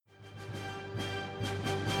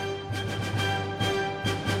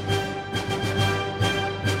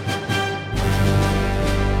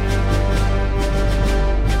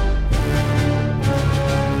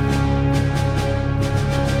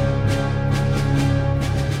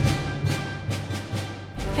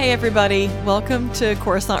Hey everybody, welcome to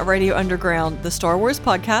Coruscant Radio Underground, the Star Wars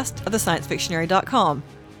podcast of theScienceFictionary.com.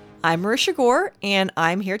 I'm Marisha Gore, and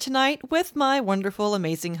I'm here tonight with my wonderful,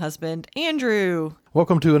 amazing husband, Andrew.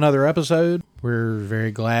 Welcome to another episode. We're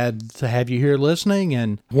very glad to have you here listening,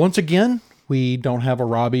 and once again, we don't have a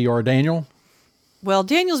Robbie or a Daniel. Well,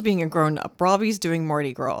 Daniel's being a grown-up. Robbie's doing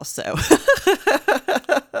Mardi Gras, so...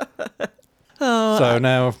 So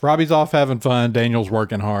now, if Robbie's off having fun, Daniel's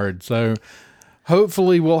working hard, so...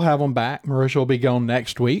 Hopefully we'll have them back. Marisha will be gone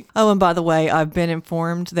next week. Oh, and by the way, I've been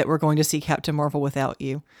informed that we're going to see Captain Marvel without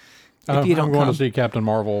you. If you don't I'm going to see Captain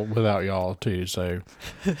Marvel without y'all too, so.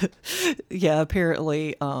 Yeah,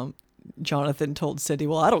 apparently Jonathan told Cindy,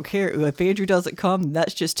 well, I don't care. If Andrew doesn't come,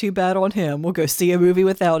 that's just too bad on him. We'll go see a movie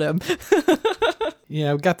without him.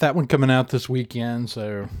 Yeah, we've got that one coming out this weekend,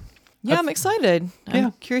 so. Yeah, I'm excited.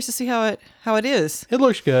 I'm curious to see how it is. It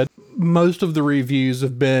looks good. Most of the reviews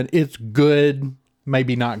have been, it's good,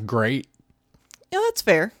 maybe not great. Yeah, that's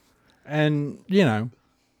fair. And, you know,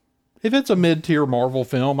 if it's a mid-tier Marvel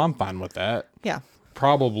film, I'm fine with that. Yeah.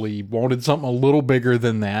 Probably wanted something a little bigger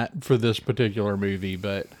than that for this particular movie,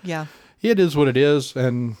 but yeah, it is what it is,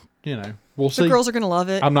 and, you know, we'll see. The girls are going to love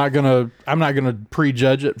it. I'm not gonna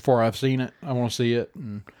prejudge it before I've seen it. I want to see it.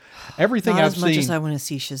 And everything not I've as much seen, as I want to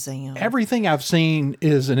see Shazam. everything I've seen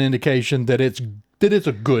is an indication that it's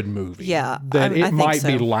a good movie. Yeah, that I it might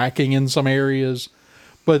think be so. lacking in some areas,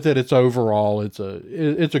 but that it's overall it's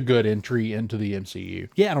a good entry into the MCU.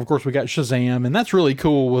 Yeah, and of course we got Shazam, and that's really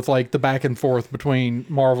cool with like the back and forth between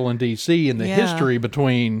Marvel and DC and the history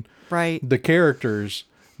between the characters.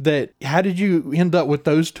 That how did you end up with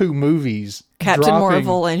those two movies? Captain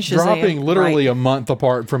Marvel and Shazam. Dropping literally a month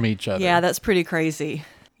apart from each other. Yeah, that's pretty crazy.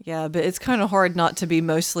 Yeah, but it's kind of hard not to be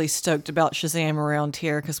mostly stoked about Shazam around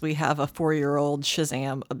here because we have a 4-year-old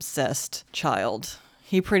Shazam-obsessed child.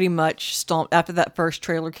 He pretty much stomped, after that first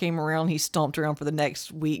trailer came around, he stomped around for the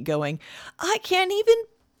next week going, I can't even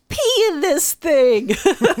pee in this thing.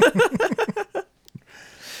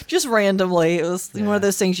 Just randomly. It was one of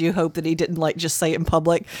those things you hope that he didn't like just say it in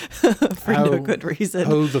public for no good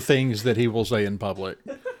reason. Oh, the things that he will say in public.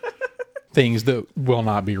 Things that will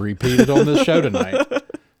not be repeated on this show tonight.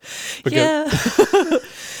 Yeah.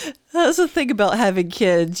 That's the thing about having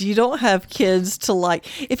kids. You don't have kids to like,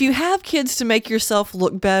 if you have kids to make yourself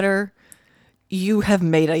look better, you have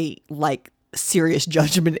made a serious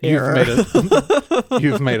judgment error.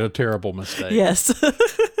 You've made a terrible mistake. Yes.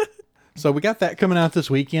 So we got that coming out this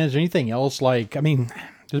weekend. Is there anything else? There's been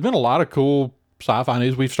a lot of cool sci-fi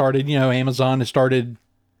news. We've started, Amazon has started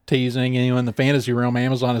teasing, in the fantasy realm,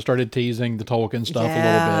 Amazon has started teasing the Tolkien stuff a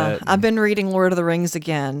little bit. I've been reading Lord of the Rings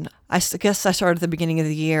again. I guess I started at the beginning of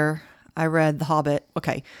the year. I read The Hobbit.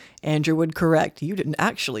 Okay, Andrew would correct. You didn't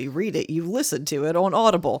actually read it. You listened to it on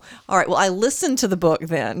Audible. All right, well, I listened to the book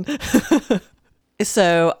then.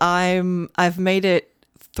 So I've made it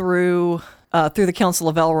through the Council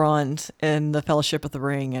of Elrond and the Fellowship of the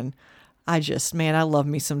Ring, and I love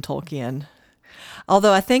me some Tolkien.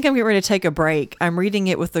 Although I think I'm getting ready to take a break. I'm reading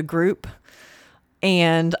it with a group,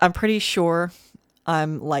 and I'm pretty sure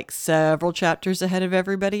I'm several chapters ahead of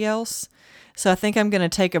everybody else. So I think I'm going to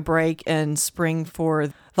take a break and spring for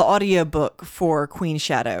the audiobook for Queen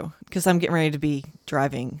Shadow, because I'm getting ready to be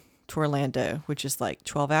driving to Orlando, which is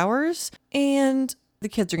 12 hours. And the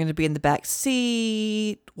kids are going to be in the back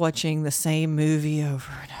seat watching the same movie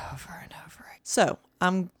over and over and over. So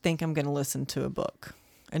I think I'm going to listen to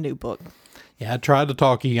a new book. Yeah, I tried to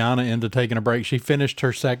talk Iana into taking a break. She finished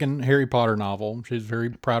her second Harry Potter novel. She's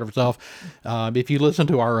very proud of herself. If you listen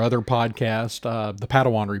to our other podcast, The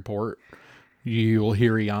Padawan Report, you will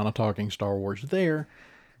hear Iana talking Star Wars there.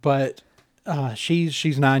 But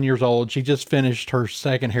she's 9 years old. She just finished her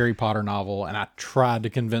second Harry Potter novel, and I tried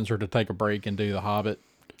to convince her to take a break and do The Hobbit.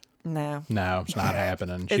 No, it's not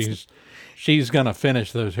happening. She's going to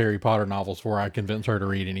finish those Harry Potter novels before I convince her to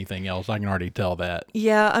read anything else. I can already tell that.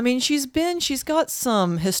 Yeah, I mean, she's got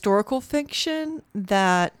some historical fiction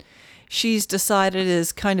that she's decided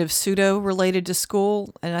is kind of pseudo-related to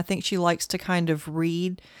school, and I think she likes to kind of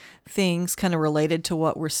read things kind of related to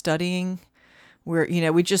what we're studying.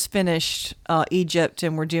 We just finished Egypt,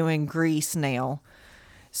 and we're doing Greece now.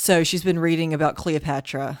 So she's been reading about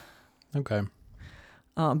Cleopatra. Okay.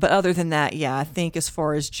 But other than that, yeah, I think as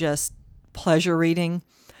far as just pleasure reading,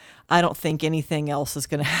 I don't think anything else is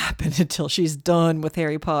going to happen until she's done with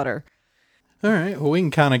Harry Potter. All right. Well, we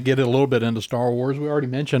can kind of get a little bit into Star Wars. We already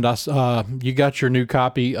mentioned you got your new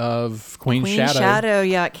copy of Queen Shadow. Queen Shadow,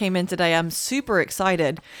 yeah, it came in today. I'm super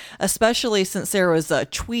excited, especially since there was a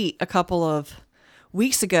tweet a couple of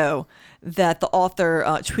weeks ago that the author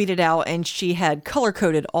tweeted out, and she had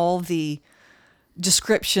color-coded all the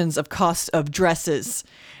descriptions of dresses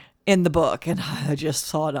in the book, and I just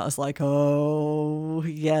saw it. I was like, oh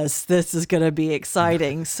yes, this is going to be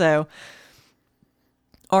exciting. So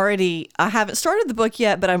already, I haven't started the book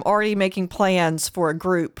yet, but I'm already making plans for a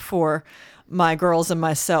group for my girls and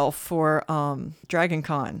myself for Dragon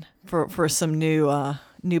Con for some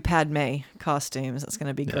new Padme costumes. That's going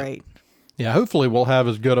to be great. Yeah, hopefully we'll have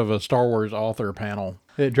as good of a Star Wars author panel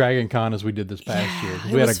at Dragon Con as we did this past year. It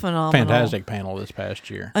We had was a phenomenal. fantastic panel this past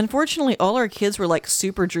year. Unfortunately, all our kids were like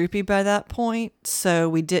super droopy by that point, so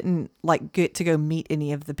we didn't like get to go meet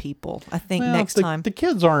any of the people. I think Well, next time. The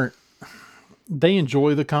kids they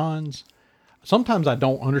enjoy the cons. Sometimes I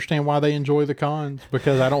don't understand why they enjoy the cons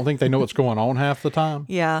because I don't think they know what's going on half the time.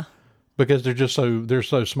 Yeah. Because they're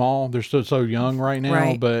so small, they're still so young right now,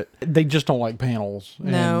 Right. but they just don't like panels.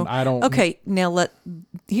 No. And I don't. Okay, now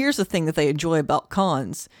here's the thing that they enjoy about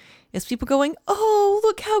cons is people going, "Oh,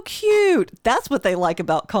 look how cute." That's what they like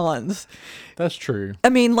about cons. That's true. I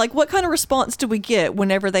mean, like, what kind of response do we get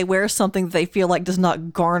whenever they wear something that they feel like does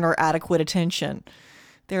not garner adequate attention?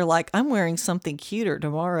 They're like, "I'm wearing something cuter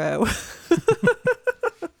tomorrow."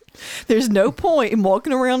 There's no point in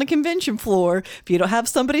walking around a convention floor if you don't have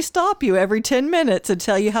somebody stop you every 10 minutes and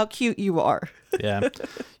tell you how cute you are. Yeah.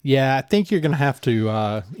 Yeah, I think you're going to have to.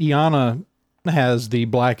 Iana has the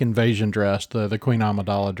black invasion dress, the Queen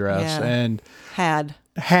Amidala dress, Yeah. and Had.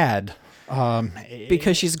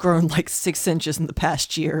 Because she's grown like 6 inches in the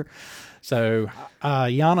past year. So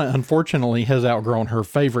Iana, unfortunately, has outgrown her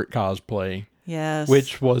favorite cosplay, Yes.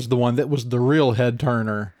 which was the one that was the real head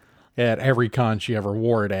turner at every con she ever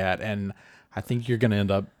wore it at. And I think you're going to end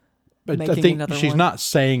up. I Making think another she's one. not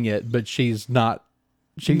saying it, but she's not.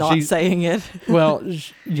 Not saying it. Well,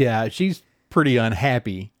 yeah, she's pretty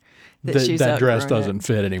unhappy That she's that dress outgrown it. doesn't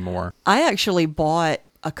fit anymore. I actually bought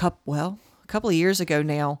a couple of years ago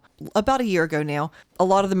now, about a year ago now, a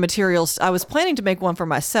lot of the materials. I was planning to make one for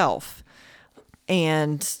myself,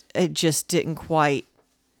 and it just didn't quite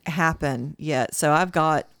happen yet. So I've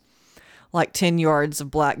got like 10 yards of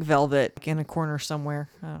black velvet in a corner somewhere.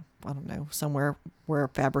 I don't know, somewhere where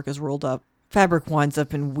fabric is rolled up. Fabric winds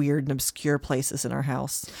up in weird and obscure places in our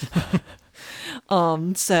house.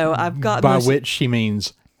 So I've got By which she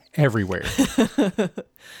means everywhere.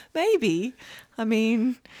 maybe. I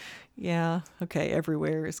mean, yeah, okay,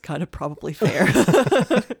 everywhere is kind of probably fair.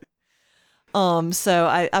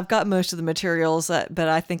 So I've got most of the materials, but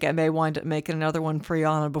I think I may wind up making another one for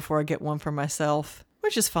Yana before I get one for myself,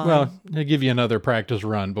 which is fine. Well, I'll give you another practice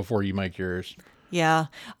run before you make yours. Yeah.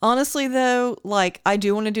 Honestly, though, like, I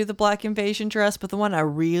do want to do the black invasion dress, but the one I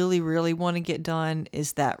really, really want to get done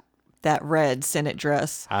is that red Senate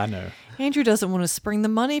dress. I know. Andrew doesn't want to spring the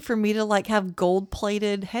money for me to, like, have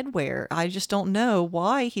gold-plated headwear. I just don't know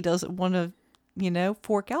why he doesn't want to,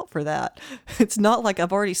 fork out for that. It's not like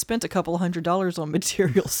I've already spent a couple $100 on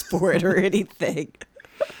materials for it or anything.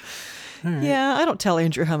 Right. Yeah, I don't tell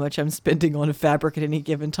Andrew how much I'm spending on a fabric at any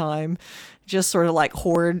given time. Just sort of like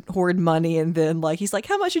hoard money, and then like he's like,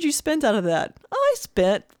 "How much did you spend out of that?" I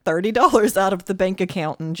spent $30 out of the bank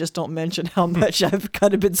account, and just don't mention how much I've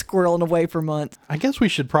kind of been squirreling away for months. I guess we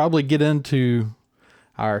should probably get into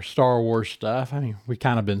our Star Wars stuff. I mean, we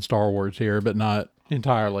kind of been Star Wars here, but not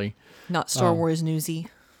entirely. Not Star Wars newsy.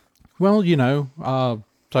 Well,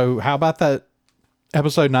 so how about that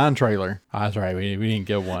Episode 9 trailer? Oh, that's right. We didn't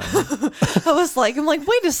get one. I'm like,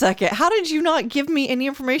 wait a second. How did you not give me any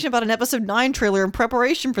information about an Episode 9 trailer in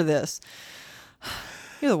preparation for this?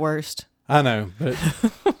 You're the worst. I know, but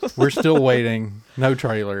we're still waiting. No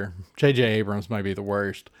trailer. J.J. Abrams might be the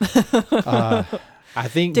worst. I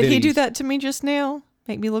think. Did he do that to me just now?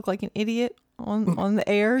 Make me look like an idiot on the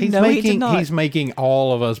air? No, he did not. He's making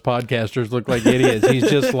all of us podcasters look like idiots. He's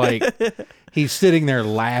just like, he's sitting there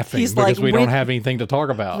laughing He's because like, we when- don't have anything to talk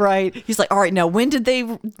about. Right. He's like, all right, now when did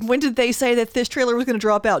they say that this trailer was going to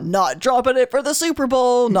drop out? Not dropping it for the Super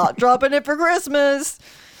Bowl, not dropping it for Christmas.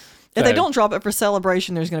 If they So- don't drop it for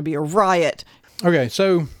Celebration, there's going to be a riot. Okay,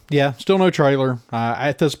 so yeah, still no trailer.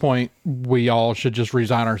 At this point, we all should just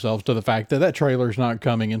resign ourselves to the fact that trailer's not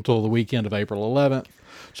coming until the weekend of April 11th.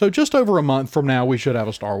 So just over a month from now, we should have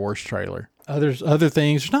a Star Wars trailer. Other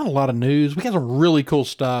things. There's not a lot of news. We got some really cool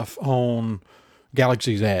stuff on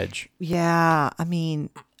Galaxy's Edge. Yeah, I mean,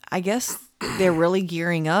 I guess they're really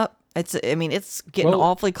gearing up. It's getting Well,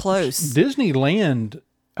 awfully close. Disneyland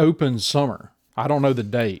opens summer. I don't know the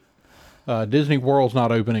date. Disney World's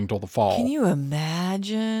not opening till the fall. Can you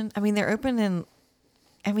imagine? I mean, they're opening,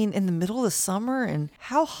 in the middle of the summer, and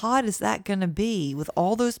how hot is that going to be with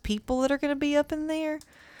all those people that are going to be up in there?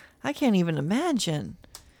 I can't even imagine.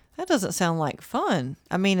 That doesn't sound like fun.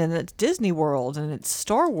 I mean, and it's Disney World and it's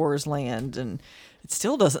Star Wars Land, and it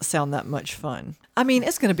still doesn't sound that much fun. I mean,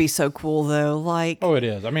 it's going to be so cool though. Like, Oh, it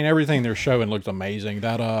is. I mean, everything they're showing looks amazing.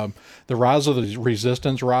 That the Rise of the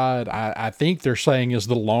Resistance ride, I think they're saying is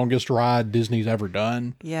the longest ride Disney's ever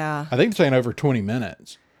done. yeah, I think they're saying over 20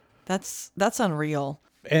 minutes. that's unreal.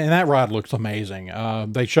 And that ride looks amazing.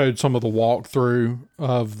 They showed some of the walkthrough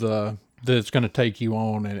of that it's going to take you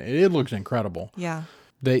on, and it looks incredible. Yeah.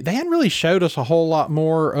 They hadn't really showed us a whole lot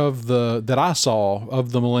more of that I saw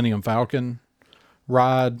of the Millennium Falcon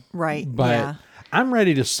ride. Right. But yeah. I'm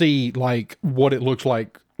ready to see like what it looks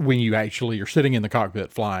like when you actually are sitting in the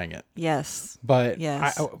cockpit flying it. Yes. But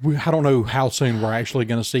Yes. I don't know how soon we're actually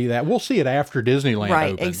going to see that. We'll see it after Disneyland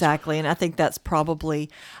Right, opens. exactly. And I think that's probably,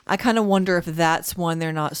 I kind of wonder if that's one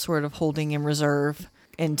they're not sort of holding in reserve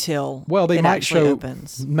until Well, they it might actually show.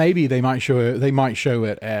 opens. Maybe they might show it. They might show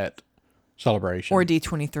it at Celebration. Or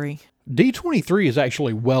D23. D23 is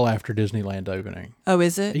actually well after Disneyland opening. Oh,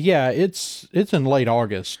 is it? Yeah, it's in late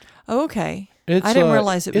August. Oh, okay. It's, I didn't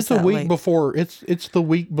realize it was it's a that week late. before. It's the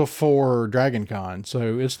week before Dragon Con,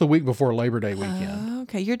 so it's the week before Labor Day weekend.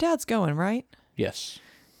 Okay, your dad's going, right? Yes.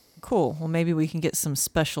 Cool. Well, maybe we can get some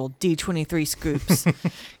special D23 scoops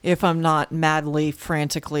if I'm not madly,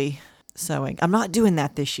 frantically sewing. I'm not doing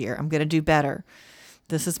that this year. I'm going to do better.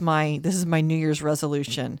 This is my New Year's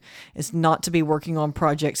resolution, is not to be working on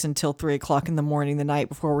projects until 3:00 in the morning the night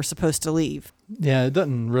before we're supposed to leave. Yeah, it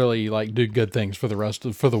doesn't really like do good things for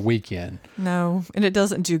the weekend. No, and it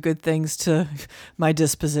doesn't do good things to my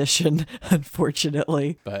disposition,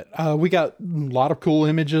 unfortunately. But we got a lot of cool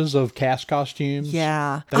images of cast costumes.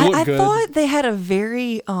 Yeah. They look I good. thought they had a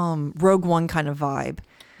very Rogue One kind of vibe.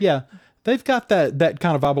 Yeah. They've got that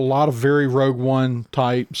kind of vibe, a lot of very Rogue One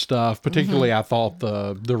type stuff. Particularly, I thought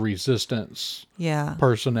the Resistance Yeah.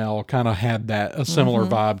 personnel kind of had a similar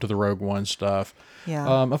vibe to the Rogue One stuff. Yeah.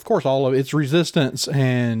 Of course, all of it's Resistance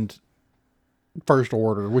and First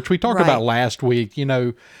Order, which we talked Right. about last week. You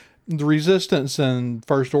know, the Resistance and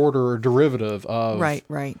First Order are derivative of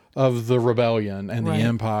Right. of the Rebellion and the Right.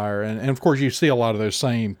 Empire, and of course you see a lot of those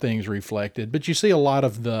same things reflected. But you see a lot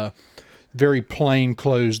of the very plain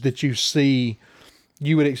clothes that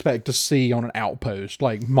you would expect to see on an outpost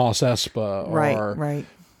like Mos Espa or Right.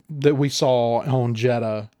 that we saw on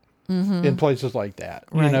Jeddah in places like that.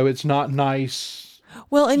 You Right. know, it's not nice.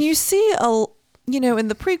 Well, and you see in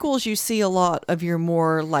the prequels, you see a lot of your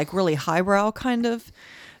more like really highbrow kind of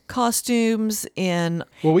costumes and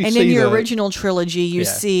We in see your the- original trilogy, you Yeah.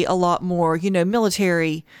 see a lot more,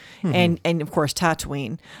 military and of course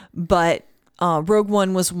Tatooine. But Rogue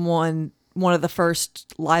One was one of the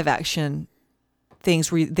first live action things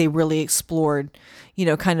where they really explored,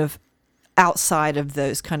 kind of outside of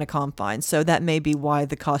those kind of confines. So that may be why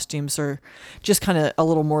the costumes are just kind of a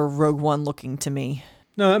little more Rogue One looking to me.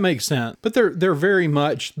 No, that makes sense. But they're very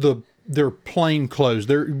much they're plain clothes.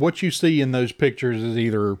 What you see in those pictures is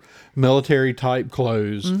either military type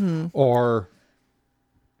clothes or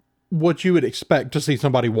what you would expect to see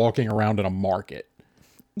somebody walking around in a market.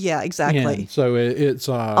 Yeah, exactly. And so it's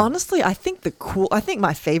Honestly, I think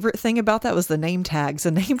my favorite thing about that was the name tags.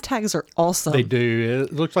 The name tags are awesome. they do.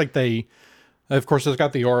 It looks like of course, it's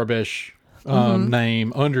got the Aurebesh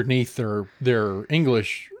name underneath their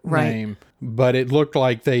English Right. name, but it looked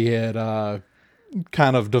like they had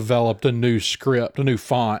kind of developed a new script, a new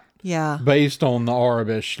font Yeah. based on the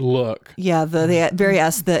Aurebesh look. Yeah, the very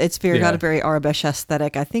it's very got Yeah. a very Arabesh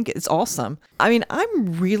aesthetic. I think it's awesome. I mean,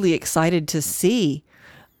 I'm really excited to see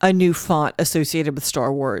a new font associated with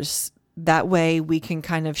Star Wars. That way we can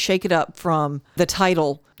kind of shake it up from the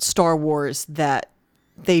title Star Wars that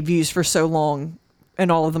they've used for so long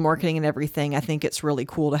and all of the marketing and everything. I think it's really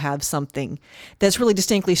cool to have something that's really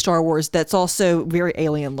distinctly Star Wars that's also very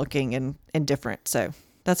alien looking and different. So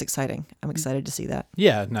that's exciting. I'm excited to see that.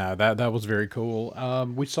 Yeah, no, that was very cool.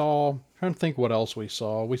 We saw, trying to think what else we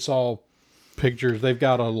saw. We saw pictures. They've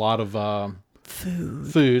got a lot of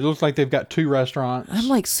food. It looks like they've got 2 restaurants. I'm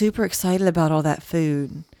like super excited about all that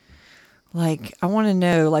food. Like, I want to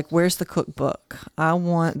know, like, where's the cookbook? I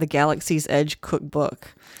want the Galaxy's Edge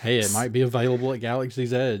cookbook. Hey, it might be available at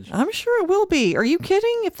Galaxy's Edge. I'm sure it will be. Are you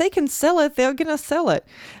kidding? If they can sell it, they're going to sell it.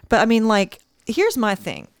 But I mean, like, here's my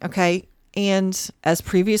thing, okay? And as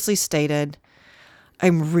previously stated,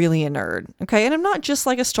 I'm really a nerd, okay? And I'm not just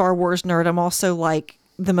like a Star Wars nerd. I'm also like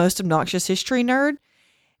the most obnoxious history nerd.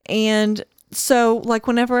 And so, like,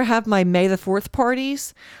 whenever I have my May the 4th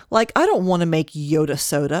parties, like, I don't want to make Yoda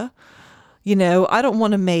soda. I don't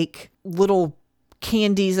want to make little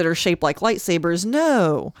candies that are shaped like lightsabers.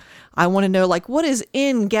 No, I want to know, like, what is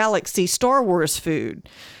in Galaxy Star Wars food.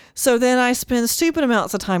 So then I spend stupid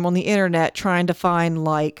amounts of time on the internet trying to find,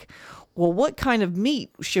 like, well, what kind of meat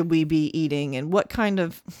should we be eating and what kind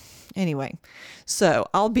of. Anyway, so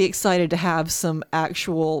I'll be excited to have some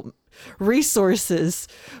actual resources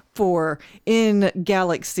for in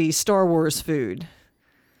galaxy Star Wars food.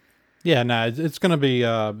 Yeah, no, it's going to be,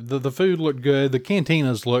 the food looked good. The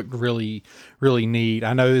cantinas looked really, really neat.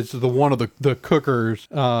 I know it's one of the cookers,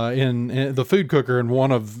 in the food cooker, and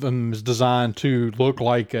one of them is designed to look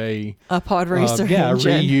like a pod racer engine.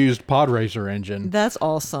 A reused pod racer engine. That's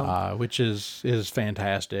awesome. Which is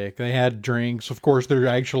fantastic. They had drinks. Of course, they're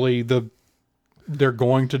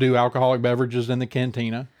going to do alcoholic beverages in the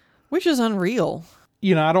cantina. Which is unreal.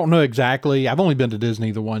 I don't know exactly. I've only been to Disney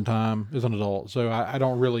the one time as an adult, so I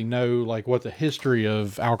don't really know like what the history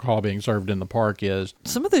of alcohol being served in the park is.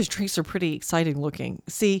 Some of those drinks are pretty exciting looking.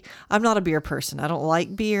 See, I'm not a beer person. I don't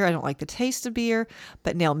like beer. I don't like the taste of beer.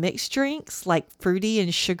 But now mixed drinks like fruity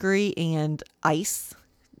and sugary and ice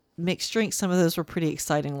mixed drinks, some of those were pretty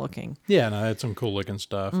exciting looking. Yeah, no, that's some cool looking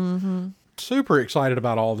stuff. Mm-hmm. Super excited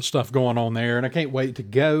about all the stuff going on there, and I can't wait to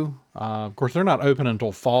go. Of course, they're not open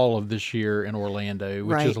until fall of this year in Orlando,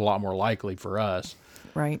 which is a lot more likely for us,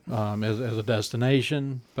 right? As a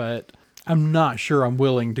destination. But I'm not sure I'm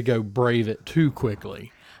willing to go brave it too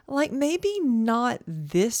quickly. Like maybe not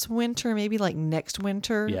this winter, maybe like next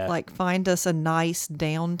winter. Yeah. Like find us a nice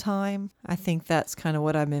downtime. I think that's kind of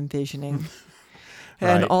what I'm envisioning.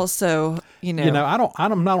 And also,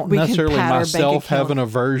 I'm not necessarily myself have an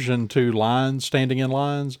aversion to lines, standing in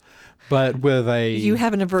lines, but with you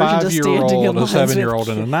have an aversion to standing in lines, a 7-year-old,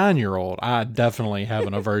 and a 9-year-old, I definitely have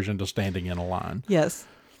an aversion to standing in a line. Yes,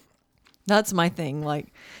 that's my thing. Like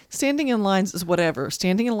standing in lines is whatever.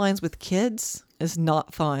 Standing in lines with kids is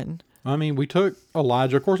not fun. I mean, we took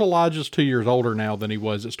Elijah. Of course, Elijah's 2 years older now than he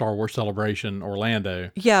was at Star Wars Celebration Orlando.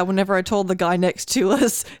 Yeah, whenever I told the guy next to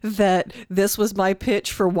us that this was my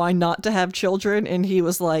pitch for why not to have children, and he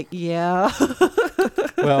was like, yeah.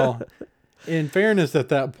 Well, in fairness, at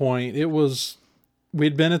that point,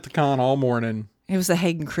 we'd been at the con all morning. It was the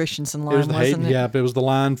Hayden Christensen line, wasn't it? Yeah, it was the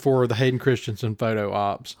line for the Hayden Christensen photo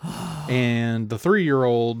ops. And the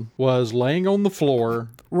 3-year-old was laying on the floor.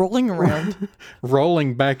 Rolling around.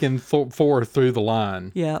 Rolling back and forth through the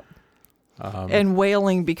line. Yeah. And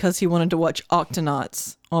wailing because he wanted to watch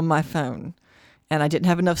Octonauts on my phone. And I didn't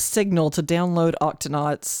have enough signal to download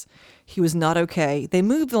Octonauts. He was not okay. They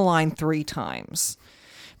moved the line 3 times.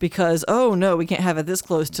 Because, oh no, we can't have it this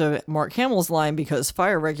close to Mark Hamill's line because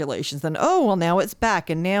fire regulations. Then, oh, well, now it's back.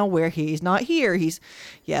 And now where he's not here,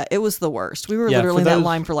 it was the worst. We were literally in that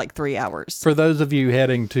line for like 3 hours. For those of you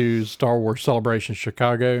heading to Star Wars Celebration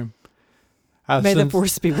Chicago, may the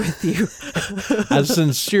force be with you. I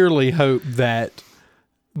sincerely hope that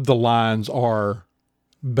the lines are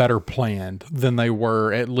better planned than they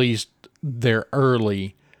were, at least they're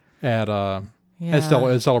early at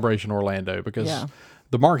Celebration Orlando, because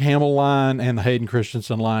the Mark Hamill line and the Hayden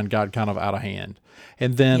Christensen line got kind of out of hand.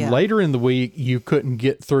 And then later in the week, you couldn't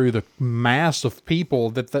get through the mass of people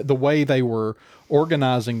that the way they were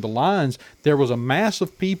organizing the lines. There was a mass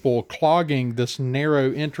of people clogging this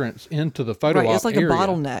narrow entrance into the photo op area. It's like a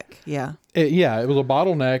bottleneck. Yeah. It was a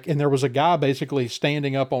bottleneck. And there was a guy basically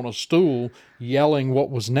standing up on a stool yelling what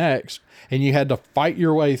was next. And you had to fight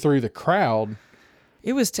your way through the crowd.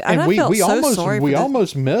 It was, and I felt so sorry for we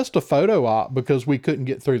almost missed a photo op because we couldn't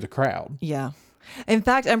get through the crowd. Yeah. In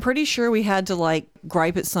fact, I'm pretty sure we had to like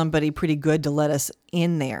gripe at somebody pretty good to let us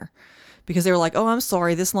in there because they were like, oh, I'm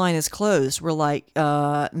sorry, this line is closed. We're like,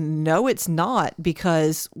 no, it's not,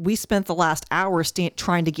 because we spent the last hour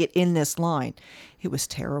trying to get in this line. It was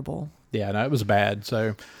terrible. Yeah, no, it was bad.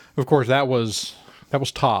 So, of course, that was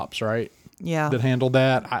Tops, right? Yeah. That handled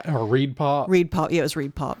that, or ReedPop. ReedPop, yeah, it was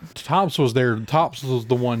ReedPop. Tops was there. Tops was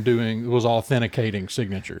the one was authenticating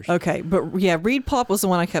signatures. Okay, but yeah, ReedPop was the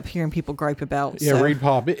one I kept hearing people gripe about. Yeah,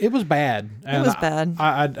 ReedPop, it was bad. It was bad.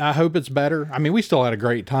 I hope it's better. I mean, we still had a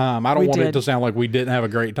great time. I don't want it to sound like we didn't have a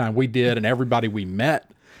great time. We did, and everybody we met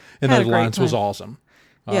in those lines was awesome.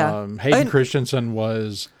 Yeah, Hayden Christensen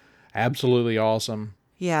was absolutely awesome.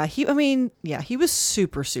 Yeah, he was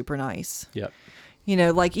super, super nice. Yep.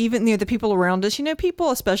 Like even the people around us,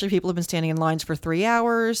 especially people have been standing in lines for 3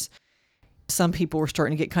 hours. Some people were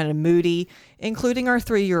starting to get kind of moody, including our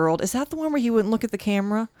 3-year-old. Is that the one where he wouldn't look at the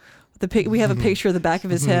camera? We have a picture of the back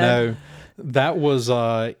of his head. No, that was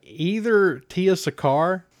either Tia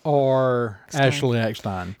Sakar or Ashley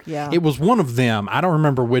Eckstein. Yeah. It was one of them. I don't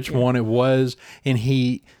remember which one it was.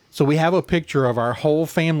 And so we have a picture of our whole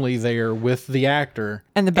family there with the actor.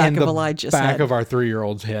 And the back of Elijah's head. Back of our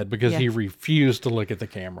 3-year-old's head because he refused to look at the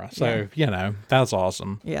camera. So, that's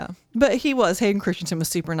awesome. Yeah. But Hayden Christensen was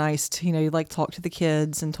super nice. He like talked to the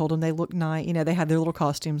kids and told them they looked nice. They had their little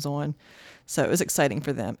costumes on. So it was exciting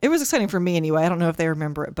for them. It was exciting for me anyway. I don't know if they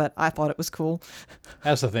remember it, but I thought it was cool.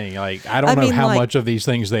 That's the thing. Like, I don't know how much of these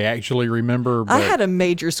things they actually remember. But I had a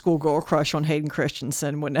major schoolgirl crush on Hayden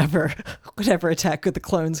Christensen whenever Attack of the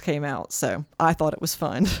Clones came out. So I thought it was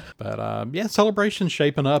fun. But yeah, Celebration's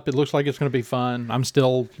shaping up. It looks like it's going to be fun. I'm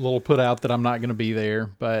still a little put out that I'm not going to be there,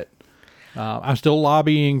 but I'm still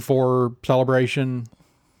lobbying for Celebration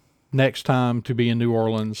next time to be in New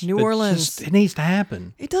Orleans. It needs to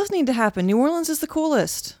happen. It does need to happen. New Orleans is the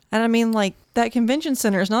coolest. And I mean, like, that convention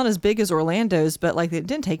center is not as big as Orlando's, but like it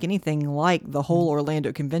didn't take anything like the whole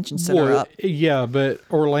Orlando Convention Center up. Yeah, but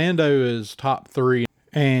Orlando is top 3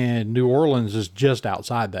 and New Orleans is just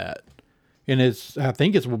outside that. And I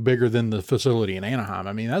think it's bigger than the facility in Anaheim.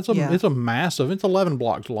 I mean, it's a massive, it's 11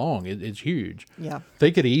 blocks long. It's huge. Yeah.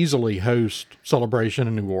 They could easily host Celebration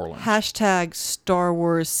in New Orleans. # Star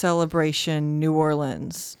Wars Celebration New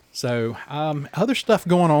Orleans. So, other stuff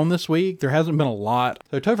going on this week. There hasn't been a lot.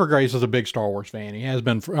 So, Topher Grace is a big Star Wars fan. He has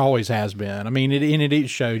been, always has been. I mean, it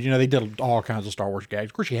showed, they did all kinds of Star Wars gags.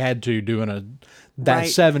 Of course, you had to doing that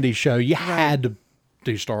 70s show. You had to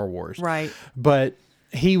do Star Wars. Right. But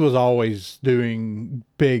he was always doing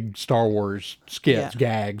big Star Wars skits,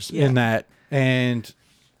 gags in that. And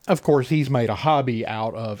of course, he's made a hobby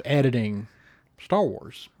out of editing Star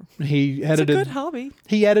Wars. It's a good hobby.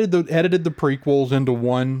 He edited the prequels into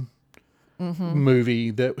one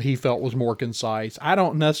movie that he felt was more concise. I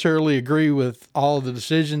don't necessarily agree with all of the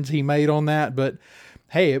decisions he made on that, but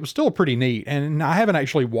hey, it was still pretty neat. And I haven't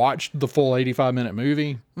actually watched the full 85-minute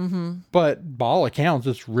movie, but by all accounts,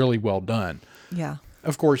 it's really well done. Yeah.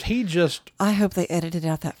 Of course, I hope they edited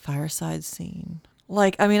out that fireside scene.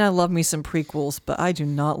 Like, I mean, I love me some prequels, but I do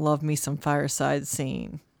not love me some fireside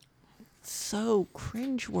scene. So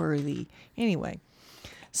cringeworthy. Anyway,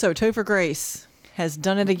 so Topher Grace has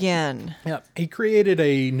done it again. Yeah, he created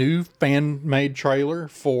a new fan-made trailer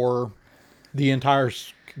for the entire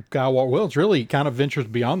Skywalker. Well, it's really kind of ventures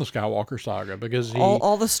beyond the Skywalker saga because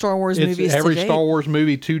all the Star Wars movies. Every to date. Star Wars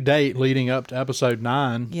movie to date, leading up to Episode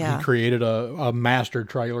 9. Yeah. He created a master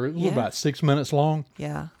trailer. It was about 6 minutes long.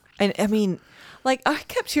 Yeah, and I mean, like I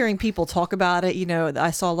kept hearing people talk about it.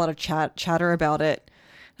 I saw a lot of chatter about it,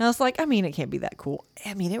 and I was like, I mean, it can't be that cool.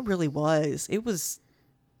 I mean, it really was. It was.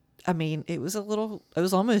 I mean, it was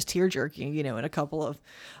almost tear jerking. In a couple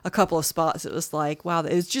of spots, it was like, wow,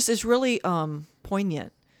 it's really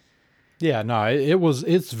poignant. Yeah, no,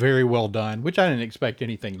 it's very well done, which I didn't expect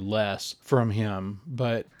anything less from him,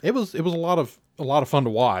 but it was a lot of fun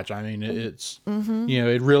to watch. I mean, it's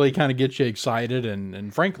it really kind of gets you excited,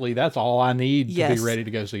 and frankly, that's all I need to be ready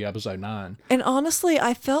to go see Episode 9. And honestly,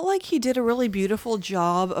 I felt like he did a really beautiful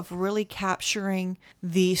job of really capturing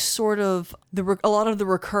the sort of a lot of the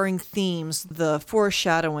recurring themes, the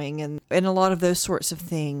foreshadowing, and a lot of those sorts of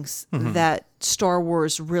things that Star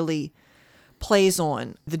Wars really plays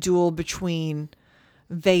on. The duel between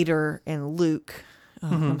Vader and Luke.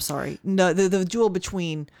 I'm sorry. No, the duel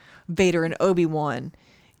between Vader and Obi-Wan,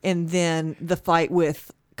 and then the fight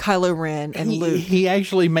with Kylo Ren and Luke. He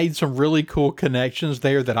actually made some really cool connections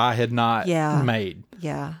there that I had not made.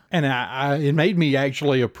 Yeah. And it made me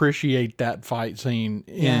actually appreciate that fight scene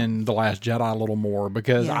in The Last Jedi a little more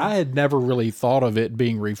because I had never really thought of it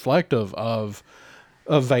being reflective of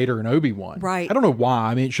Vader and Obi-Wan. Right. I don't know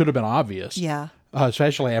why. I mean, it should have been obvious. Yeah.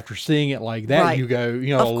 Especially after seeing it like that, Right. you go,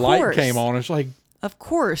 Of a light course. came on. It's like, Of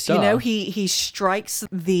course, Duh. he strikes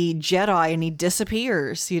the Jedi and he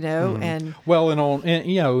disappears, and well,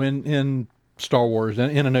 in Star Wars,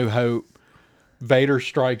 in A New Hope, Vader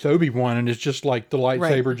strikes Obi-Wan, and it's just like the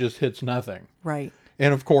lightsaber just hits nothing. right,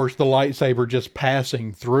 And of course, the lightsaber just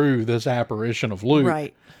passing through this apparition of Luke.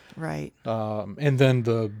 right. And then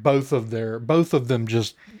both of them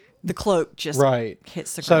just The cloak just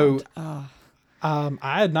hits the So, ground. Oh.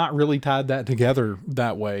 I had not really tied that together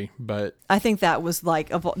that way, but I think that was like,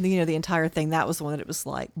 the entire thing, that was the one that it was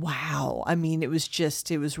like, wow. I mean, it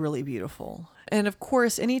was really beautiful. And of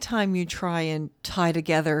course, anytime you try and tie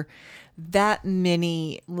together let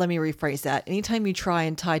me rephrase that. Anytime you try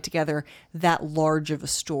and tie together that large of a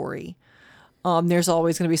story, there's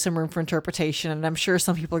always going to be some room for interpretation. And I'm sure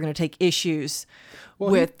some people are going to take issues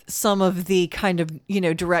with some of the kind of,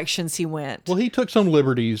 directions he went. Well, he took some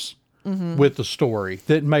liberties with the story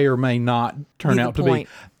that may or may not turn out to be.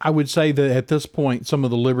 I would say that at this point, some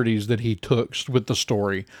of the liberties that he took with the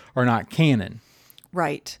story are not canon.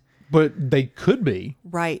 Right. But they could be.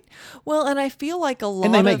 Right. Well, and I feel like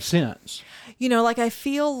and they make sense. I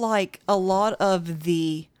feel like a lot of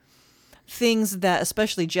the things that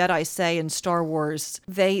especially Jedi say in Star Wars,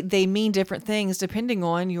 they mean different things depending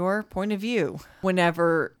on your point of view.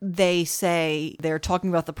 Whenever they say they're talking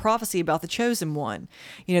about the prophecy about the chosen one,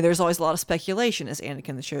 there's always a lot of speculation. Is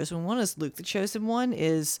Anakin the chosen one? Is Luke the chosen one?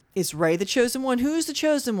 Is Rey the chosen one? Who's the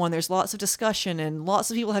chosen one? There's lots of discussion and lots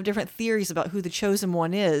of people have different theories about who the chosen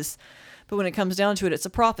one is. But when it comes down to it, it's a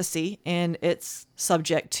prophecy and it's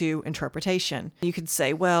subject to interpretation. You could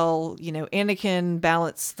say, well, Anakin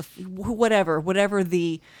balanced whatever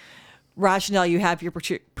the rationale you have, your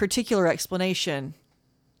particular explanation,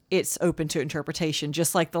 it's open to interpretation.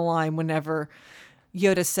 Just like the line whenever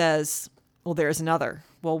Yoda says, well, there's another.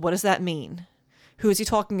 Well, what does that mean? Who is he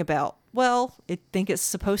talking about? Well, I think it's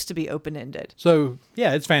supposed to be open-ended. So,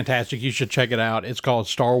 yeah, it's fantastic. You should check it out. It's called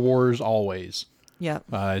Star Wars Always. Yeah.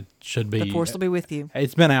 It should be. The Force will be with you.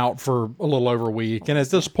 It's been out for a little over a week. And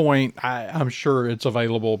at this point, I'm sure it's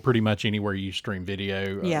available pretty much anywhere you stream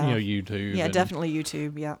video. Yeah. YouTube. Yeah, definitely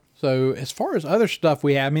YouTube. Yeah. So as far as other stuff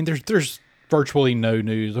we have, there's virtually no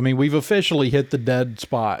news. We've officially hit the dead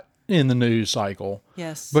spot in the news cycle.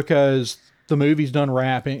 Yes. Because the movie's done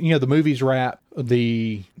wrapping. The movie's wrapped.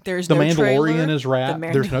 The Mandalorian trailer. is wrapped.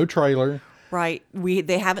 There's no trailer. Right.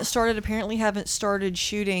 They haven't started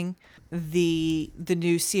shooting the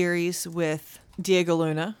new series with Diego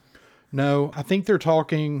Luna. No, I think they're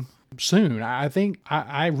talking soon. I think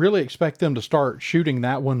I really expect them to start shooting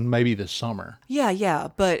that one maybe this summer. Yeah.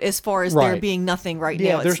 But as far as there being nothing right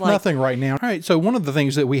now, there's nothing right now. All right. So one of the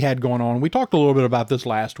things that we had going on, we talked a little bit about this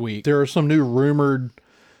last week. There are some new rumored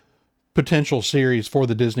potential series for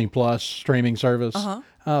the Disney Plus streaming service,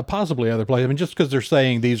 possibly other places. Just because they're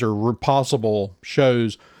saying these are possible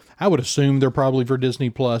shows, I would assume they're probably for Disney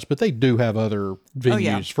Plus, but they do have other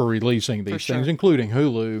venues for releasing these things, including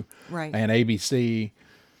Hulu and ABC.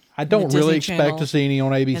 I don't really expect to see any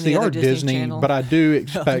on ABC or Disney, but I do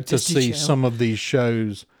expect to see some of these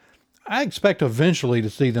shows. I expect eventually to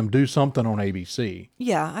see them do something on ABC.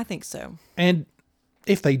 Yeah, I think so. And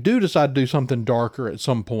if they do decide to do something darker at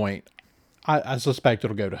some point, I suspect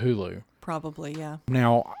it'll go to Hulu. Probably, yeah.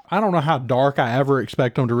 Now, I don't know how dark I ever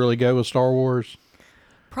expect them to really go with Star Wars.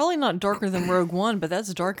 Probably not darker than Rogue One, but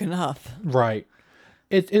that's dark enough. Right.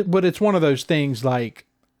 But it's one of those things like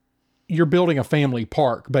you're building a family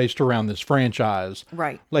park based around this franchise.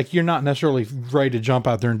 Right. Like you're not necessarily ready to jump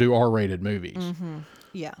out there and do R-rated movies. Mm-hmm.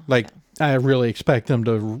 Yeah. I really expect them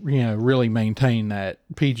to, really maintain that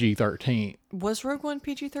PG-13. Was Rogue One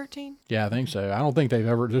PG-13? Yeah, I think so. I don't think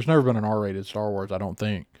there's never been an R-rated Star Wars, I don't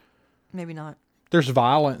think. Maybe not. There's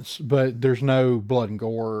violence, but there's no blood and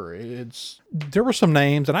gore. There were some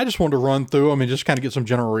names, and I just wanted to run through them and just kind of get some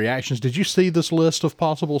general reactions. Did you see this list of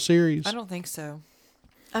possible series? I don't think so.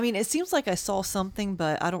 It seems like I saw something,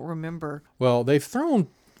 but I don't remember. Well, they've thrown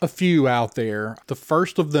a few out there. The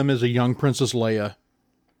first of them is a young Princess Leia.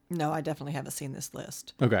 No, I definitely haven't seen this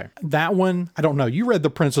list. Okay. That one, I don't know. You read the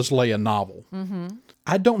Princess Leia novel. Mm-hmm.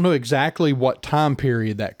 I don't know exactly what time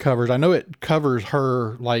period that covers. I know it covers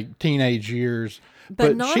her teenage years,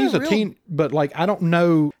 but she's a teen. But I don't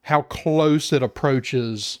know how close it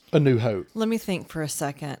approaches A New Hope. Let me think for a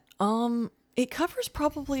second. It covers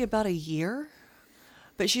probably about a year.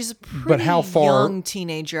 But she's a pretty young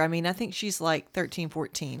teenager. I think she's 13,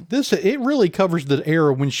 14. It really covers the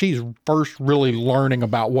era when she's first really learning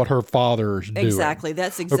about what her father's doing. Exactly.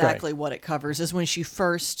 That's exactly what it covers, is when she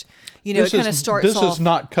first, it kind of starts off. This is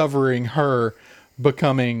not covering her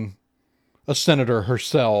becoming a senator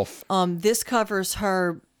herself. This covers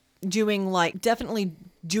her doing definitely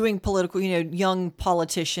doing political, young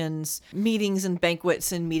politicians, meetings and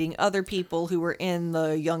banquets and meeting other people who were in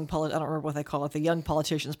the I don't remember what they call it, the young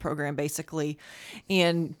politicians program, basically,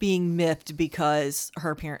 and being miffed because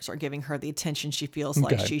her parents are giving her the attention she feels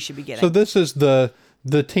like she should be getting. So this is the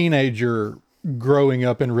teenager growing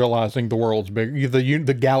up and realizing the world's big,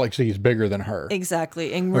 the galaxy is bigger than her.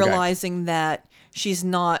 Exactly. And realizing that she's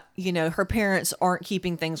not, her parents aren't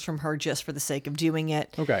keeping things from her just for the sake of doing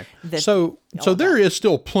it. Okay. So there is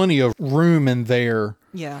still plenty of room in there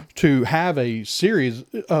to have a series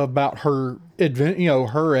about her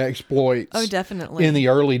her exploits. Oh, definitely. In the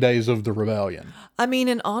early days of the rebellion.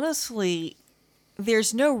 And honestly,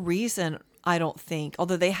 there's no reason, I don't think,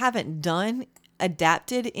 although they haven't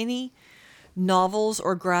adapted any novels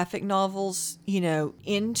or graphic novels,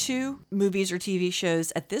 into movies or TV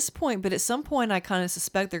shows at this point. But at some point, I kind of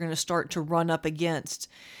suspect they're going to start to run up against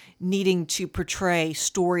needing to portray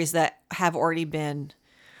stories that have already been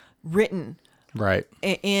written right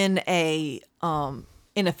in a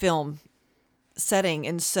film setting.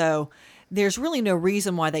 And so there's really no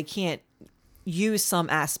reason why they can't use some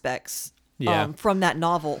aspects from that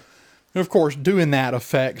novel. And of course, doing that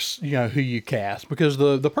affects, who you cast, because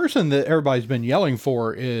the person that everybody's been yelling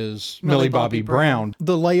for is Millie Bobby Brown.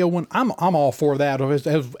 The Leia one, I'm all for that.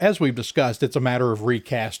 As we've discussed, it's a matter of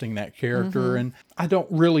recasting that character, and I don't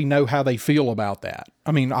really know how they feel about that.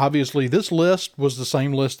 I mean, obviously, this list was the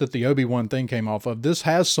same list that the Obi-Wan thing came off of. This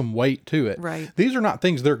has some weight to it. Right. These are not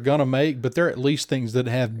things they're gonna make, but they're at least things that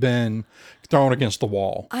have been thrown against the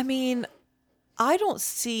wall. I mean, I don't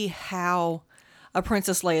see how a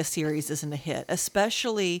Princess Leia series isn't a hit,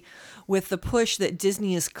 especially with the push that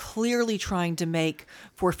Disney is clearly trying to make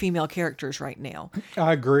for female characters right now.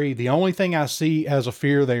 I agree. The only thing I see as a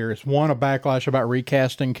fear there is, one, a backlash about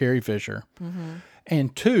recasting Carrie Fisher.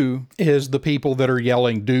 And two is the people that are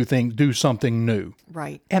yelling, do something new.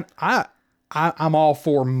 Right. And I'm all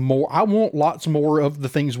for more. I want lots more of the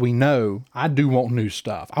things we know. I do want new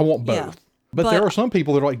stuff. I want both. Yeah. But there are some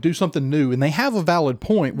people that are like, do something new, and they have a valid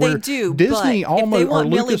point. Where They do. Disney but almost, if they want or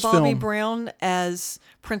Millie Bobby Lucasfilm, Brown as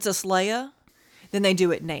Princess Leia, then they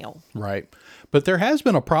do it now. right? But there has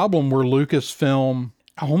been a problem where Lucasfilm,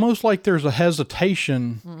 almost like there's a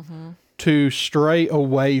hesitation to stray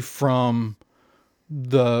away from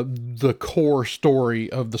the core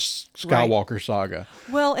story of the Skywalker saga.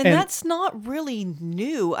 Well, and that's not really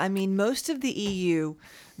new. I mean, most of the EU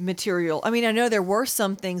material, I mean, I know there were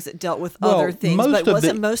some things that dealt with other things, but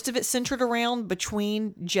wasn't most of it centered around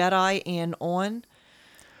between Jedi and on?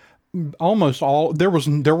 Almost all. There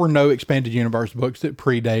were no expanded universe books that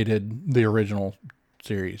predated the original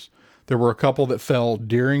series. There were a couple that fell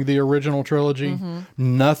during the original trilogy.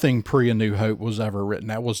 Nothing pre A New Hope was ever written.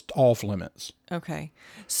 That was off limits. Okay.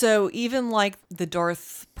 So even like the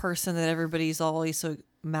Darth person that everybody's always so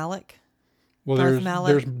Malak? Well, Darth Malak?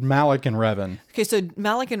 there's Malak and Revan. Okay, so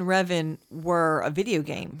Malak and Revan were a video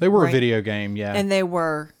game. They were right? a video game, yeah. And they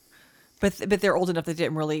were, but they're old enough they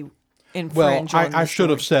didn't really well, infringe on I the should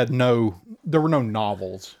have story. said no. There were no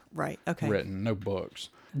novels Right, okay. written, no books.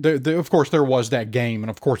 Of course, there was that game, and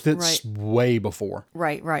of course, it's way before.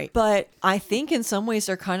 Right. But I think in some ways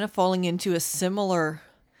they're kind of falling into a similar,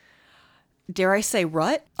 dare I say,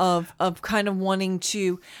 rut of kind of wanting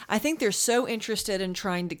to. I think they're so interested in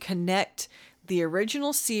trying to connect the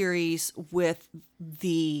original series with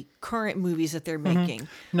the current movies that they're making.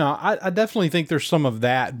 No, I definitely think there's some of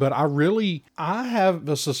that, but I have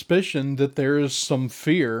a suspicion that there is some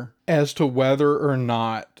fear as to whether or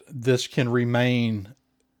not this can remain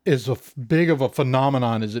as big of a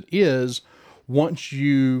phenomenon as it is once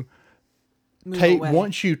you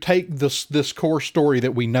take this core story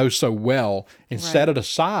that we know so well and set it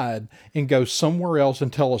aside and go somewhere else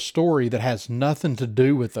and tell a story that has nothing to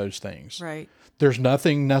do with those things. Right. There's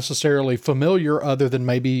nothing necessarily familiar other than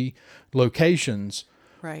maybe locations.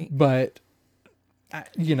 Right. But But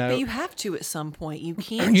you have to at some point. You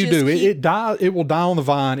can't. you just do. Keep... It will die on the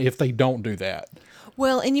vine if they don't do that.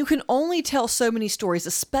 Well, and you can only tell so many stories,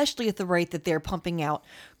 especially at the rate that they're pumping out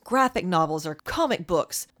graphic novels or comic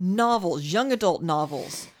books, novels, young adult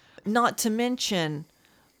novels, not to mention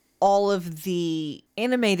all of the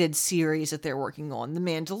animated series that they're working on, The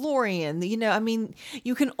Mandalorian, I mean,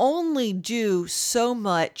 you can only do so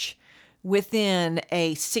much within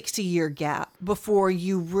a 60-year gap before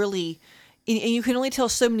you really, and you can only tell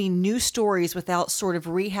so many new stories without sort of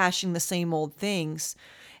rehashing the same old things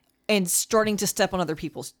and starting to step on other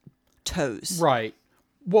people's toes. Right.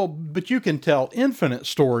 Well, but you can tell infinite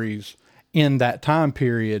stories in that time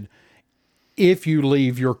period if you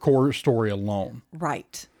leave your core story alone.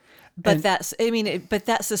 Right. But but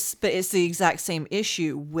it's the exact same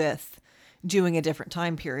issue with doing a different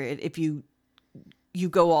time period. If you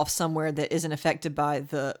go off somewhere that isn't affected by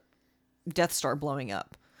the Death Star blowing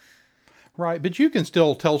up. Right. But you can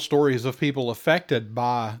still tell stories of people affected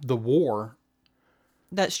by the war.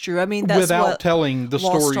 That's true. I mean, that's without what telling the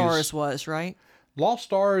Lost stories. Stars was, right? Lost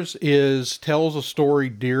Stars tells a story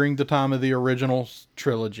during the time of the original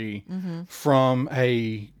trilogy from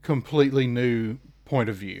a completely new point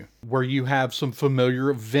of view, where you have some familiar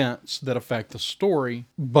events that affect the story,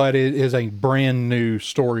 but it is a brand new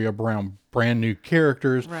story around brand new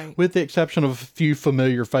characters, Right. with the exception of a few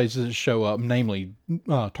familiar faces that show up, namely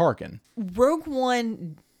Tarkin. Rogue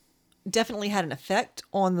One definitely had an effect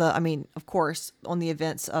on of course, on the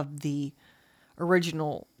events of the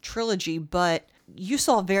original trilogy, but you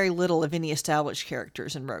saw very little of any established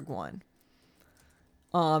characters in Rogue One.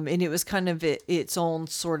 And it was kind of its own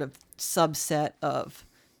sort of subset of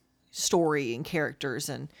story and characters,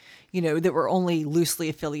 and that were only loosely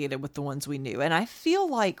affiliated with the ones we knew. And I feel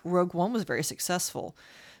like Rogue One was very successful,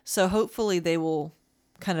 so hopefully they will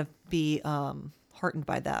kind of be heartened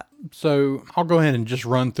by that. So I'll go ahead and just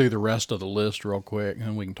run through the rest of the list real quick,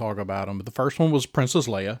 and we can talk about them. But the first one was Princess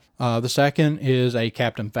Leia. The second is a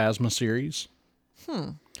Captain Phasma series.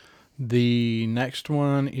 The next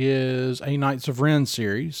one is a Knights of Ren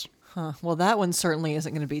series. Huh. Well, that one certainly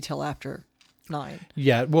isn't going to be till after 9.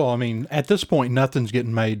 Yeah, well, I mean, at this point, nothing's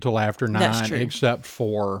getting made till after 9, That's true. except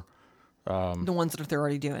for, The ones that they're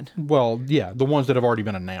already doing. well, yeah, the ones that have already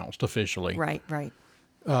been announced officially. Right, right.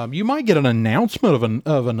 You might get an announcement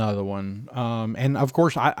of another one, and of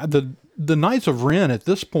course, the Knights of Ren at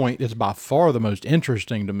this point is by far the most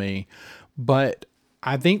interesting to me, but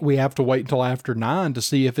I think we have to wait until after 9 to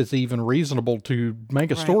see if it's even reasonable to make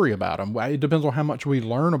a story about them. It depends on how much we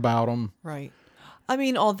learn about them. Right. I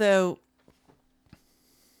mean,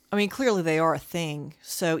 clearly they are a thing.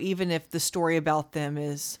 So even if the story about them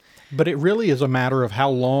is... But it really is a matter of how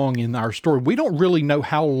long in our story. We don't really know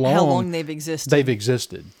how long they've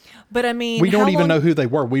existed. But I mean... We don't even know who they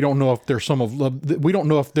were. We don't know if they're we don't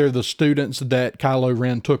know if they're the students that Kylo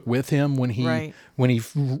Ren took with him when he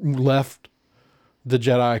left the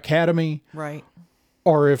Jedi Academy. Right.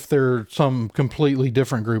 Or if they're some completely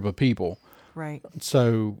different group of people. Right.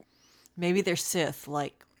 So... Maybe they're Sith,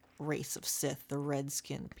 like race of Sith, the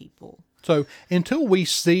red-skinned people. So until we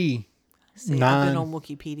see 9... I've been on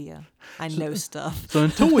Wikipedia. I know stuff. So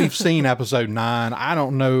until we've seen episode 9, I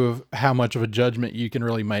don't know how much of a judgment you can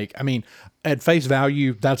really make. I mean, at face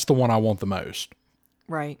value, that's the one I want the most.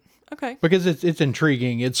 Right. Okay. Because it's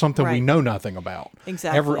intriguing. It's something we know nothing about.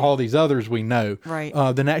 Exactly. All these others we know. Right.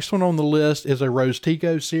 The next one on the list is a Rose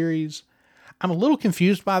Tico series. I'm a little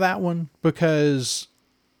confused by that one because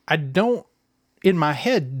in my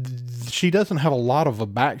head, she doesn't have a lot of a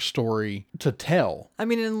backstory to tell. I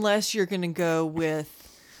mean, unless you're going to go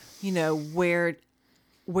with, where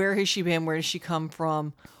has she been? Where does she come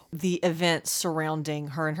from? The events surrounding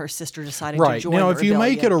her and her sister deciding to join now, the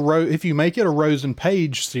rebellion. if you make it a Rose and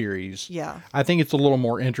Paige series, I think it's a little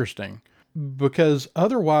more interesting because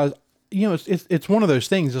otherwise, it's one of those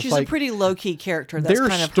things. It's She's like a pretty low key character. That's their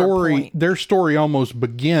kind of story. her point. Their story almost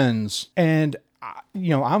begins, and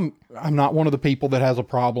I'm not one of the people that has a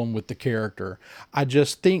problem with the character. I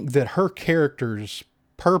just think that her character's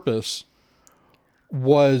purpose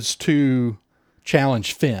was to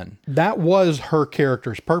challenge Finn. That was her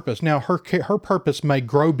character's purpose. Now her purpose may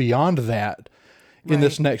grow beyond that in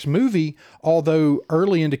this next movie, although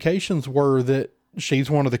early indications were that she's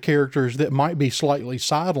one of the characters that might be slightly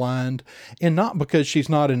sidelined, and not because she's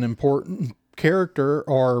not an important character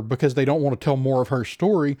or because they don't want to tell more of her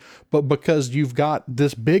story, but because you've got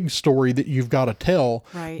this big story that you've got to tell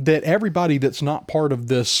that everybody that's not part of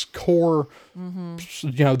this core,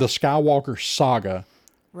 the Skywalker saga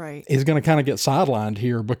is going to kind of get sidelined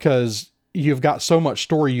here because you've got so much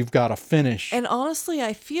story you've got to finish. And honestly,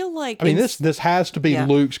 I feel like... this has to be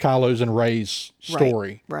Luke's, Kylo's, and Rey's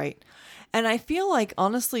story. Right. And I feel like,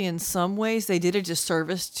 honestly, in some ways, they did a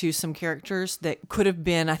disservice to some characters that could have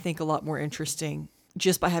been, I think, a lot more interesting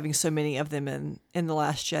just by having so many of them in The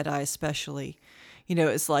Last Jedi, especially.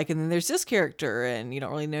 It's like, and then there's this character, and you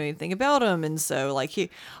don't really know anything about him. And so, like,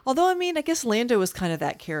 I guess Lando was kind of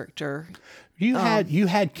that character. You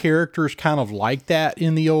had characters kind of like that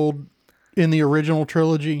in the original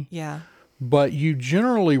trilogy. Yeah. But you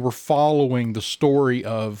generally were following the story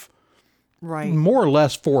of more or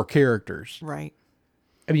less 4 characters. Right.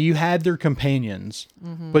 I mean, you had their companions,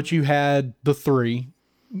 but you had the 3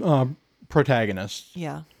 protagonists.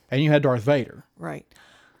 Yeah. And you had Darth Vader. Right.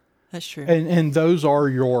 That's true. And those are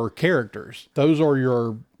your characters. Those are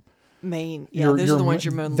your main. Yeah, those are the ones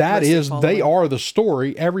you're most following. They are the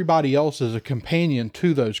story. Everybody else is a companion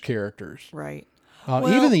to those characters. Right.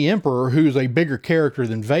 Even the Emperor, who's a bigger character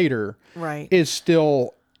than Vader, is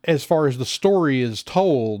still, as far as the story is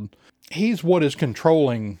told, he's what is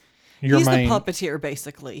controlling He's the puppeteer,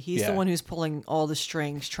 basically. He's the one who's pulling all the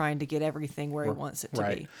strings, trying to get everything where he wants it to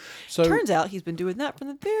be. So turns out he's been doing that from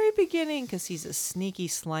the very beginning because he's a sneaky,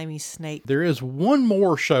 slimy snake. There is one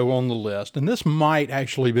more show on the list, and this might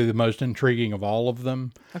actually be the most intriguing of all of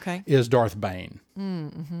them. Okay. Is Darth Bane.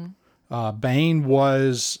 Bane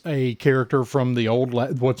was a character from the old,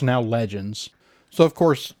 what's now Legends. So, of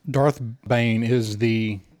course, Darth Bane is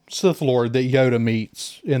the Sith Lord that Yoda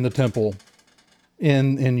meets in the temple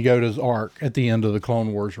in Yoda's arc at the end of the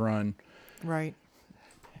Clone Wars run. Right.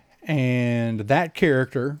 And that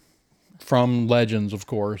character from Legends, of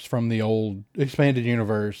course, from the old expanded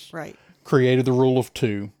universe, created the rule of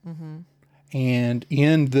 2. And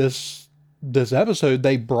in this episode,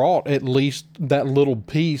 they brought at least that little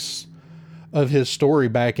piece of his story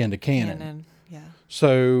back into canon. Yeah.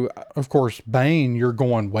 So, of course, Bane, you're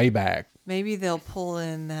going way back. Maybe they'll pull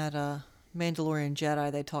in that Mandalorian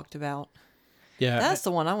Jedi they talked about. Yeah. That's the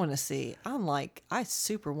one I want to see. I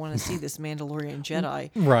super want to see this Mandalorian Jedi.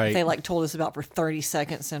 Right. They told us about for 30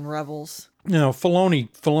 seconds in Rebels.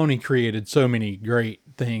 Filoni created so many great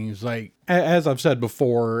things. Like, as I've said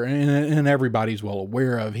before, and everybody's well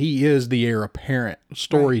aware of, he is the heir apparent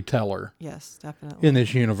storyteller Yes, definitely. in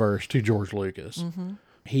this universe to George Lucas. Mm-hmm.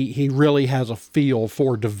 He really has a feel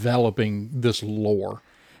for developing this lore.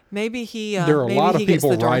 Maybe he. There are a lot of gets people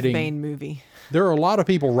the Darth writing- Bane movie. There are a lot of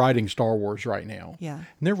people writing Star Wars right now. Yeah. And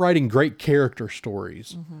they're writing great character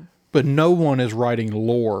stories, but no one is writing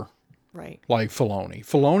lore Right. like Filoni.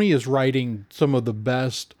 Filoni is writing some of the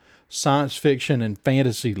best science fiction and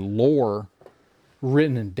fantasy lore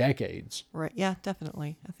written in decades. Right. Yeah,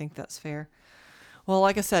 definitely. I think that's fair. Well,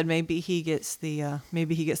 like I said, maybe he gets the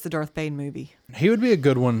Darth Bane movie. He would be a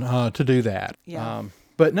good one to do that. Yeah.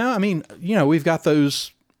 But no, I mean, we've got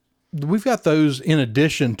those. We've got those in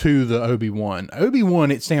addition to the Obi-Wan. Obi-Wan,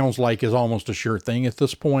 it sounds like, is almost a sure thing at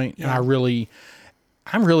this point. Yeah. And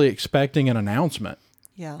I'm really expecting an announcement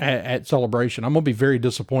Yeah. at Celebration. I'm going to be very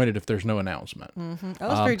disappointed if there's no announcement. I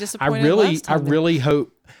was very disappointed. I last time. really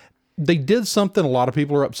hope they did something a lot of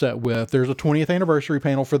people are upset with. There's a 20th anniversary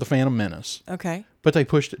panel for The Phantom Menace, Okay. but they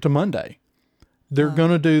pushed it to Monday. They're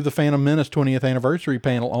going to do the Phantom Menace 20th anniversary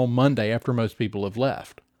panel on Monday after most people have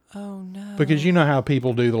left. Oh no. Because you know how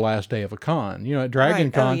people do the last day of a con. At Dragon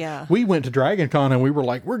Right. Oh, Con, yeah. we went to Dragon Con and we were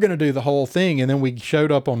like, we're going to do the whole thing. And then we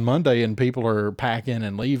showed up on Monday and people are packing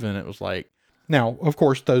and leaving. It was like, now, of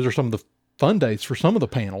course, those are some of the fun days for some of the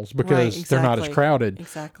panels because they're not as exactly. crowded.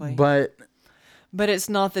 Exactly. But it's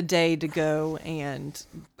not the day to go and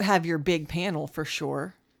have your big panel for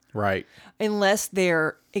sure. right. Unless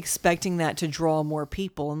they're expecting that to draw more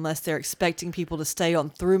people, unless they're expecting people to stay on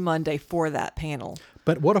through Monday for that panel.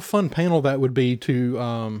 But what a fun panel that would be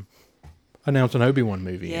to announce an Obi-Wan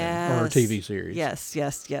movie or a TV series. Yes,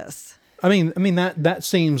 yes, yes. I mean that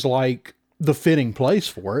seems like the fitting place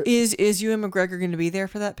for it. Is Ewan McGregor going to be there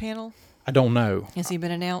for that panel? I don't know. Has he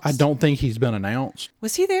been announced? I don't think he's been announced.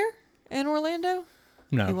 Was he there in Orlando?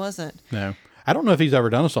 No. He wasn't. No. I don't know if he's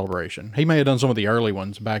ever done a celebration. He may have done some of the early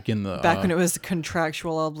ones back in the... Back when it was a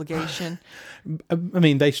contractual obligation. I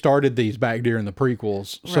mean, they started these back during the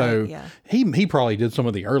prequels. So Right, yeah. he probably did some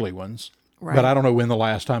of the early ones. Right. But I don't know when the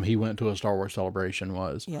last time he went to a Star Wars celebration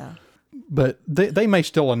was. Yeah. But they may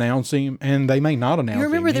still announce him, and they may not announce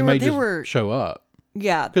remember him. they He were- may they just were- show up.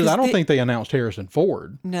 Yeah. Because I don't think they announced Harrison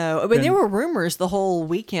Ford. No, but there were rumors the whole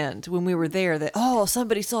weekend when we were there that,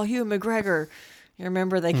 somebody saw Ewan McGregor. You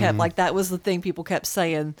remember they kept, that was the thing people kept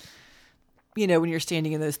saying, when you're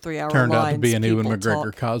standing in those 3-hour Turned lines. out to be an Ewan people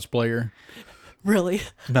McGregor talk. cosplayer. Really?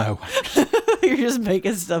 No. You're just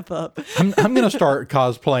making stuff up. I'm going to start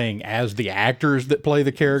cosplaying as the actors that play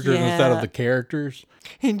the characters instead of Yeah. the characters.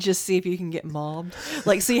 And just see if you can get mobbed.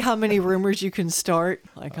 See how many rumors you can start.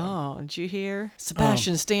 Did you hear?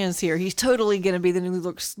 Sebastian Stan's here. He's totally going to be the new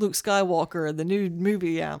Luke Skywalker in the new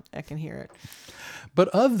movie. Yeah, I can hear it. But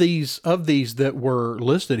of these that were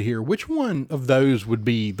listed here, which one of those would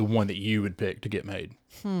be the one that you would pick to get made?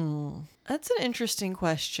 That's an interesting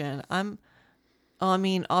question.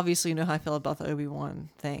 Obviously you know how I feel about the Obi-Wan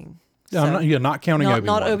thing. So, I'm not counting Obi-Wan.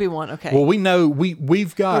 Not Obi-Wan, okay. Well, we know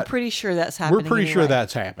we've got. We're pretty sure that's happening. We're pretty sure anyway.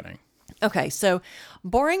 that's happening. Okay, so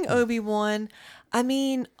barring Obi-Wan,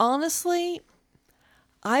 honestly,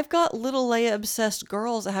 I've got little Leia obsessed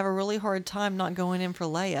girls that have a really hard time not going in for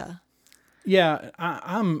Leia. Yeah,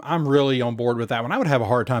 I'm really on board with that one. I would have a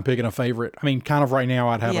hard time picking a favorite. Kind of right now,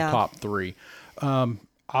 I'd have Yeah. a top 3.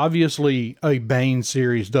 Obviously, a Bane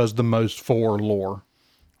series does the most for lore.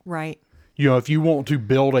 Right. If you want to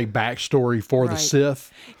build a backstory for the Right.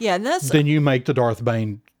 Sith, Yeah, and that's then you make the Darth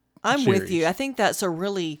Bane. I'm with series. you. I think that's a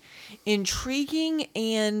really intriguing,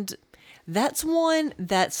 and that's one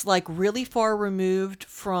that's really far removed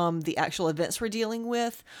from the actual events we're dealing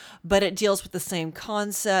with, but it deals with the same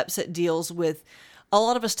concepts. It deals with a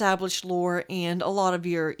lot of established lore, and a lot of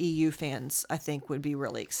your EU fans, I think, would be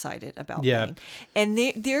really excited about Yeah. Bane.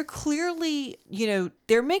 And they're clearly,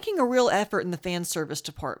 they're making a real effort in the fan service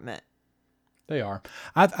department. They are.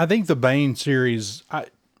 I think the Bane series,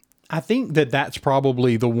 I think that's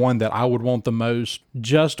probably the one that I would want the most,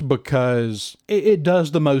 just because it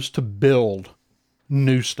does the most to build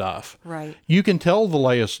new stuff. Right. You can tell a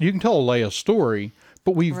Leia story,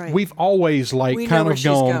 but Right. we've always We know kind where of she's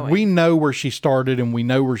gone. going. We know where she started and we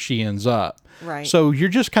know where she ends up. Right. So you're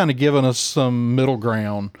just kind of giving us some middle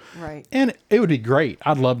ground, Right. and it would be great.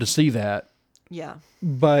 I'd love to see that, Yeah.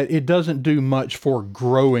 but it doesn't do much for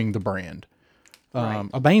growing the brand.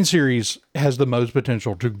 A Bane series has the most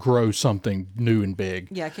potential to grow something new and big.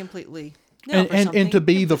 Yeah, completely No, for and something to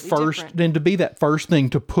be the completely first, different. and to be that first thing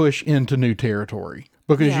to push into new territory,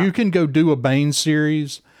 because Yeah. you can go do a Bane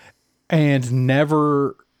series and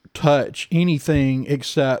never touch anything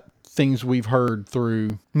except things we've heard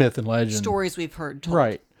through myth and legend. Stories we've heard told.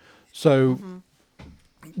 Right. So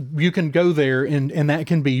you can go there, and that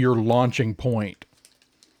can be your launching point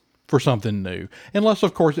for something new. Unless,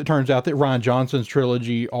 of course, it turns out that Ryan Johnson's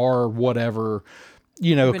trilogy or whatever.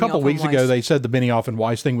 You know, a couple Benioff and weeks ago, Weiss. they said the Benioff and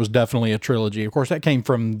Weiss thing was definitely a trilogy. Of course, that came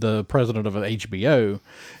from the president of HBO.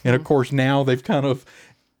 And of course, now they've kind of,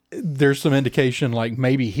 there's some indication like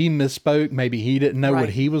maybe he misspoke. Maybe he didn't know what Right.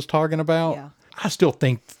 he was talking about. Yeah. I still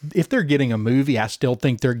think if they're getting a movie, I still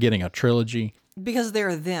think they're getting a trilogy. Because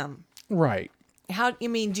they're them. Right. How, I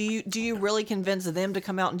mean, do you really convince them to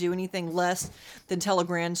come out and do anything less than tell a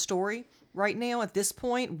grand story right now at this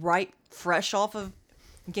point, right fresh off of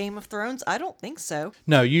Game of Thrones? I don't think so.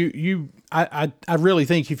 No, I really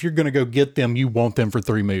think if you're going to go get them, you want them for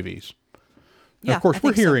 3 movies. Yeah, Of course, I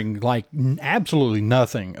we're think so. hearing like absolutely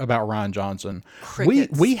nothing about Ryan Johnson.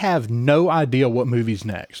 Crickets. We have no idea what movie's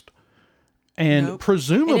next, and Nope.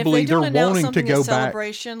 presumably And if they they're don't announce wanting to something go at back.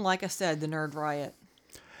 Celebration, like I said, the Nerd Riot.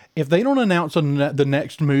 If they don't announce the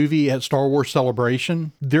next movie at Star Wars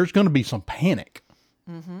Celebration, there's going to be some panic.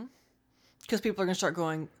 Because people are going to start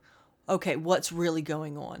going, okay, what's really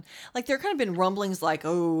going on? Like, there kind of been rumblings like,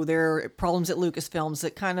 oh, there are problems at Lucasfilms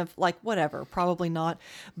that kind of like, whatever, probably not.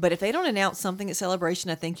 But if they don't announce something at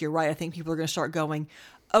Celebration, I think you're right. I think people are going to start going,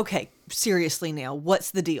 okay, seriously now,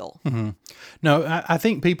 what's the deal? No, I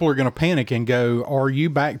think people are going to panic and go, are you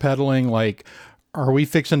backpedaling? Like, are we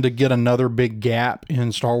fixing to get another big gap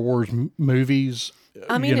in Star Wars movies?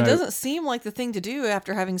 I mean, You know, it doesn't seem like the thing to do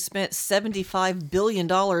after having spent $75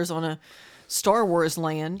 billion on a Star Wars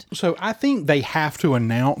land. So I think they have to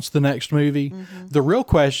announce the next movie. The real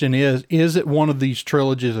question is it one of these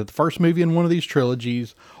trilogies, is it the first movie in one of these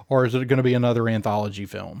trilogies, or is it going to be another anthology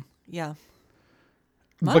film? Yeah.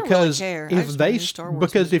 I don't really care. I if just they, want a new Star Wars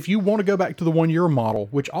because movie. if you want to go back to the 1 year model,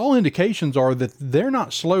 which all indications are that they're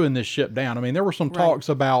not slowing this ship down. I mean, there were some talks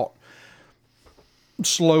about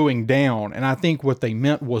slowing down, and I think what they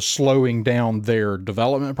meant was slowing down their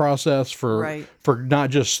development process for Right. not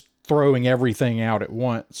just throwing everything out at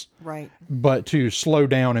once, Right. but to slow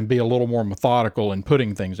down and be a little more methodical in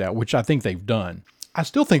putting things out, which I think they've done. I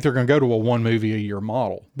still think they're going to go to a 1 movie a year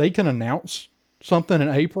model. They can announce something in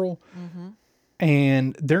April,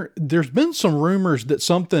 and there's been some rumors that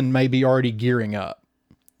something may be already gearing up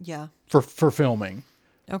Yeah. for filming.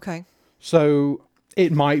 Okay. So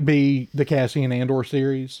it might be the Cassian Andor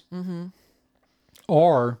series,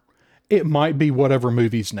 or it might be whatever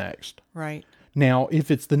movie's next. Right. Now, if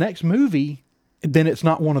it's the next movie, then it's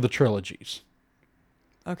not one of the trilogies,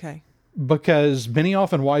 Okay. because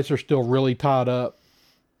Benioff and Weiss are still really tied up.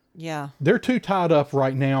 Yeah. They're too tied up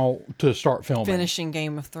right now to start filming. Finishing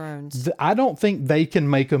Game of Thrones. I don't think they can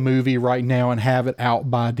make a movie right now and have it out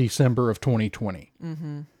by December of 2020.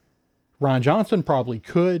 Ryan Johnson probably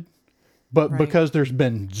could, but Right. because there's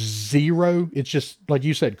been zero, it's just like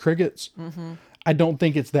you said, crickets. I don't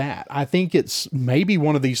think it's that. I think it's maybe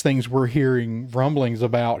one of these things we're hearing rumblings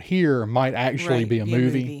about here might actually Right, be a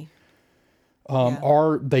movie. Yeah.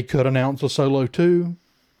 Or they could announce a Solo 2.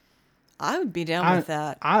 I would be down with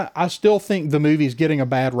that. I still think the movie's getting a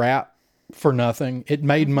bad rap for nothing. It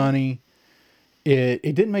made money. It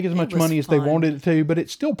didn't make as much was money as they fun. wanted it to, but it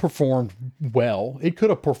still performed well. It could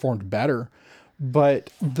have performed better, but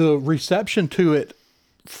the reception to it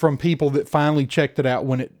from people that finally checked it out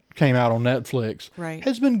when it came out on Netflix Right.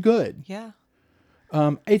 has been good. Yeah.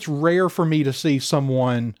 It's rare for me to see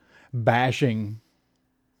someone bashing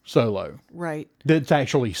Solo Right. that's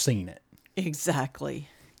actually seen it. Exactly.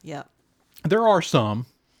 Yeah. There are some,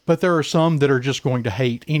 but there are some that are just going to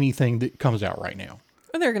hate anything that comes out right now.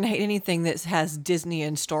 Or they're going to hate anything that has Disney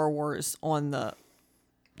and Star Wars on the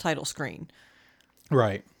title screen.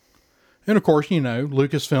 Right. And of course, you know,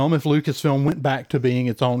 Lucasfilm, if Lucasfilm went back to being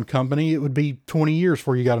its own company, it would be 20 years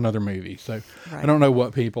before you got another movie. So I Right. don't know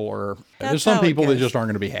what people are. There's That's some how it people that goes. just aren't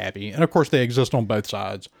going to be happy. And of course, they exist on both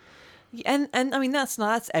sides. And I mean, that's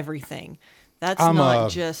everything. That's I'm,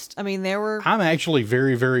 not just, I mean, there were, I'm actually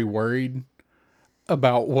very, very worried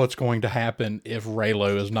about what's going to happen if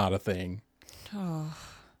Raylo is not a thing.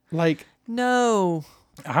 Like, no.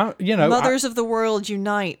 Mothers. Mothers of the world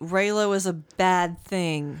unite. Raylo is a bad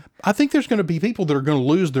thing. I think there's going to be people that are going to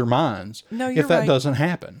lose their minds No, you're if that right. doesn't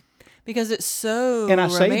happen. Because it's so And I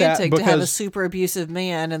say that romantic to have a because- super abusive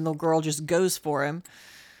man and the girl just goes for him.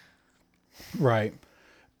 Right.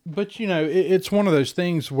 But, you know, it's one of those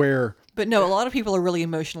things where But no, a lot of people are really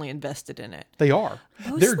emotionally invested in it. They are.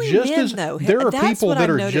 Mostly men, though. There are That's people what that I've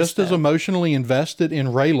are noticed, just as though. emotionally invested in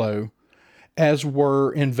Raylo as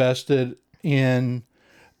were invested in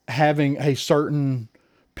having a certain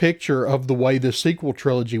picture of the way the sequel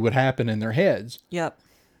trilogy would happen in their heads. Yep.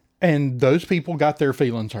 And those people got their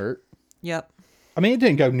feelings hurt. Yep. I mean, it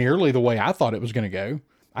didn't go nearly the way I thought it was going to go.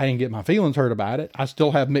 I didn't get my feelings hurt about it. I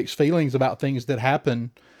still have mixed feelings about things that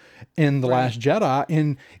happen in The Last Jedi.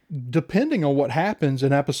 And depending on what happens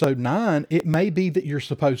in episode 9, it may be that you're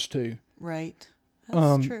supposed to. Right.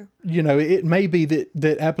 That's true. You know, it may be that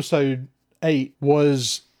episode 8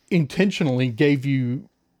 was intentionally gave you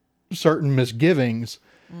certain misgivings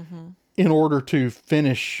in order to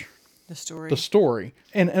finish The story. the story.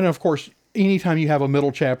 And of course, anytime you have a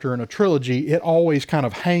middle chapter in a trilogy, it always kind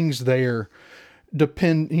of hangs there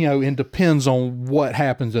and depends on what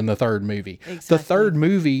happens in the third movie. Exactly. The third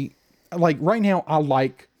movie, like right now, I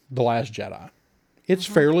like The Last Jedi. It's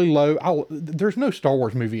fairly low. There's no Star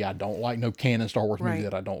Wars movie I don't like, no canon Star Wars movie Right.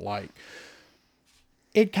 that I don't like.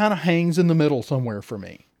 It kind of hangs in the middle somewhere for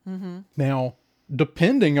me. Now,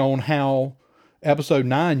 depending on how episode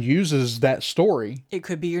 9 uses that story, It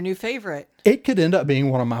could be your new favorite, it could end up being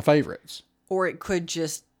one of my favorites. or it could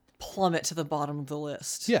just plummet to the bottom of the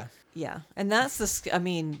list. Yeah. Yeah. And that's I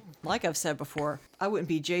mean, like I've said before, I wouldn't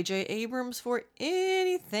be J.J. Abrams for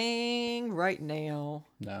anything right now.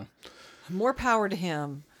 No. More power to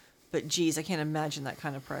him. But geez, I can't imagine that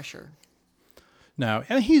kind of pressure. No.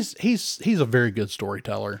 And he's a very good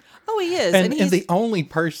storyteller. Oh, he is. And he's, the only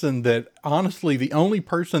person that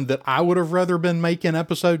I would have rather been making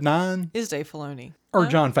episode 9 is Dave Filoni. or No?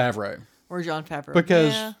 John Favreau. Or Jon Favreau.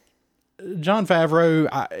 Because Yeah. John Favreau,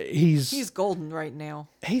 He's golden right now.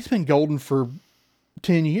 he's been golden for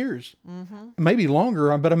 10 years, maybe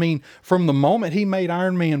longer. But I mean, from the moment he made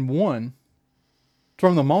Iron Man 1,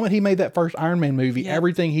 from the moment he made that first Iron Man movie, Yep.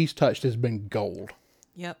 everything he's touched has been gold.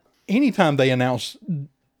 Yep. Anytime they announce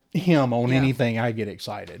him on Yeah. anything, I get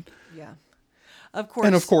excited. Yeah. Of course.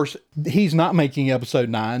 And of course, he's not making episode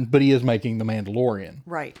 9, but he is making The Mandalorian.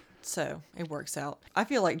 Right. So it works out. I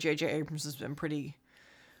feel like J.J. Abrams has been pretty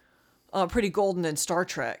golden in Star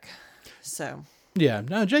Trek. So Yeah,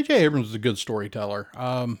 no, J.J. Abrams is a good storyteller.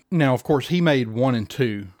 Now, of course, he made 1 and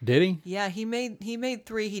 2, did he? yeah, he made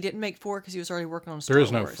 3. He didn't make 4 because he was already working on Star There Wars.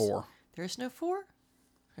 is no 4. There is no 4?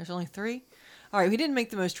 There's only 3? All right, he didn't make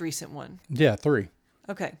the most recent one. Yeah, 3.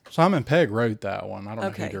 Okay. Simon Pegg wrote that one. I don't know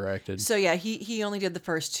Okay. who directed. So yeah, he only did the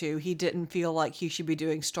first 2. He didn't feel like he should be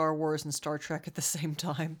doing Star Wars and Star Trek at the same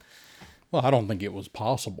time. Well, I don't think it was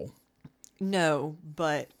possible. No,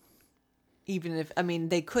 but even if, I mean,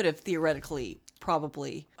 they could have theoretically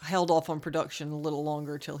probably held off on production a little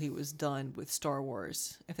longer till he was done with Star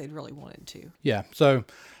Wars if they'd really wanted to. Yeah, so,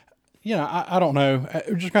 I don't know.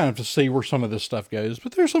 Just kind of to see where some of this stuff goes.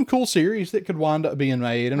 But there's some cool series that could wind up being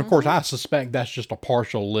made. And, of course, I suspect that's just a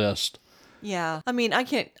partial list. Yeah. I mean,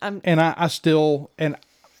 And I still,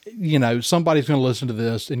 somebody's going to listen to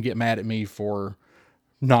this and get mad at me for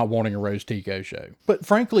not wanting a Rose Tico show. But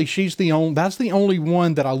frankly, that's the only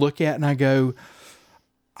one that I look at and I go,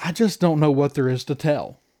 I just don't know what there is to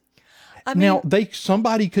tell. I mean, Now,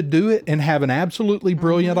 somebody could do it and have an absolutely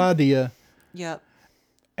brilliant idea, yep.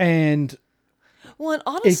 and Well, and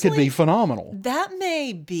honestly, it could be phenomenal. that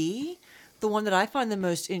may be the one that I find the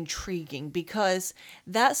most intriguing because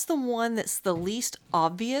that's the one that's the least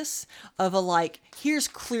obvious of here's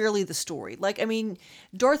clearly the story. Like, I mean,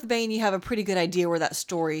 Darth Bane, you have a pretty good idea where that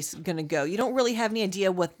story's going to go. You don't really have any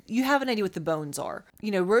idea you have an idea what the bones are.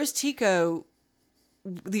 Rose Tico,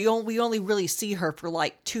 we only really see her for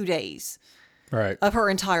 2 days Right. of her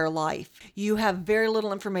entire life. You have very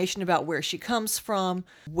little information about where she comes from,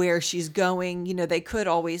 where she's going. They could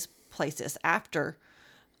always place this after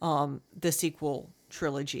the sequel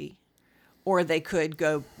trilogy, or they could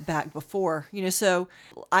go back before. So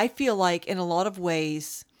I feel like in a lot of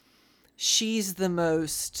ways, she's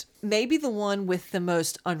maybe the one with the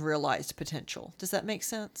most unrealized potential. Does that make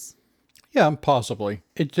sense? Yeah, possibly.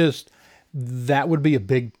 It just, that would be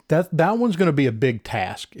that one's going to be a big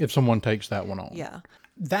task if someone takes that one on. Yeah.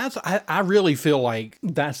 I really feel like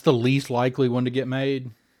that's the least likely one to get made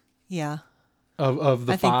Yeah. of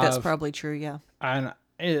the I think five. that's probably true. Yeah. And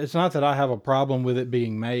it's not that I have a problem with it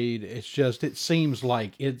being made. It's just, it seems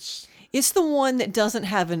like it's the one that doesn't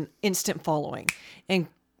have an instant following. And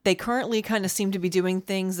they currently kind of seem to be doing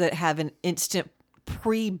things that have an instant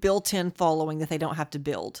pre-built-in following that they don't have to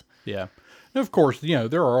build. yeah. And of course,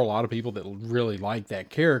 there are a lot of people that really like that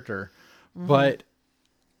character. But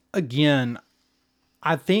again,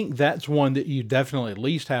 I think that's one that you definitely at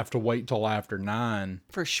least have to wait till after 9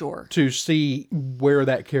 For sure. to see where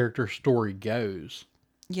that character story goes.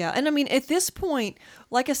 Yeah. And I mean, at this point,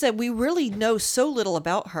 like I said, we really know so little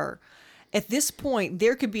about her. At this point,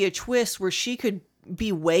 there could be a twist where she could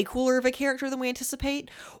be way cooler of a character than we anticipate,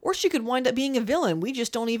 or she could wind up being a villain. We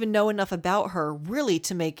just don't even know enough about her really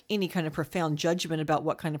to make any kind of profound judgment about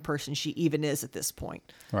what kind of person she even is at this point.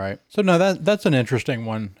 Right. So no, that's an interesting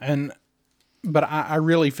one. But I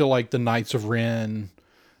really feel like the Knights of Ren,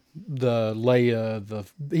 the Leia,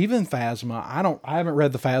 even Phasma. I haven't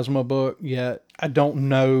read the Phasma book yet. I don't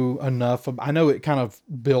know enough. I know it kind of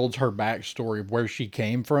builds her backstory of where she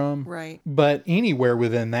came from. Right. But anywhere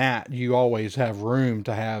within that, you always have room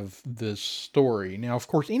to have this story. Now, of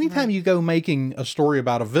course, anytime you go making a story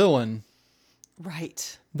about a villain,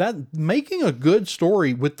 Right. that making a good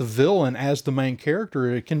story with the villain as the main character,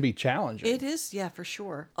 it can be challenging. It is, yeah, for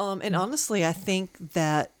sure. And honestly, I think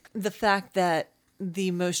that the fact that the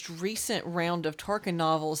most recent round of Tarkin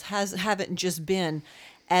novels haven't just been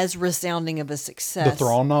as resounding of a success. The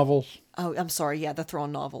Thrawn novels. Oh, I'm sorry. Yeah, the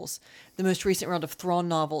Thrawn novels. The most recent round of Thrawn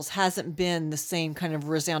novels hasn't been the same kind of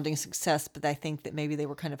resounding success, but I think that maybe they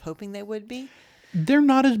were kind of hoping they would be. They're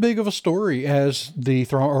not as big of a story as the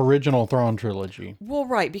original Thrawn trilogy. Well,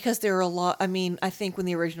 right, because there are a lot. I mean, I think when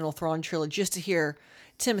the original Thrawn trilogy, just to hear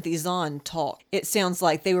Timothy Zahn talk, it sounds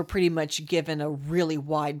like they were pretty much given a really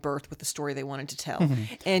wide berth with the story they wanted to tell.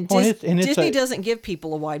 And, Disney doesn't give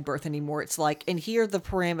people a wide berth anymore. It's like, and here are the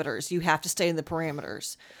parameters. You have to stay in the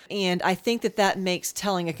parameters. And I think that makes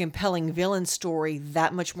telling a compelling villain story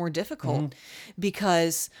that much more difficult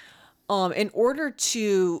because in order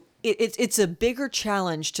to... It's a bigger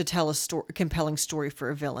challenge to tell a compelling story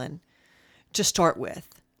for a villain to start with.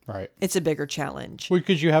 Right. It's a bigger challenge.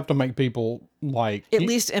 Because you have to make people like... At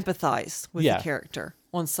least empathize with the character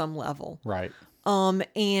on some level. Right.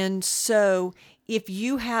 And so if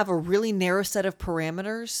you have a really narrow set of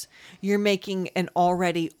parameters, you're making an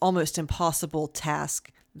already almost impossible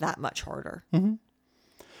task that much harder. Mm-hmm.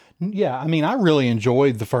 Yeah, I mean, I really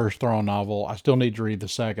enjoyed the first Thrawn novel. I still need to read the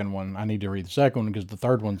second one. I need to read the second one because the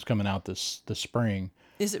third one's coming out this spring.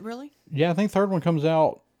 Is it really? Yeah, I think the third one comes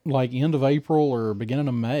out like end of April or beginning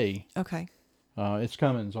of May. Okay. It's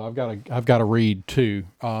coming, so I've got to read too.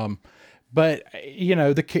 But you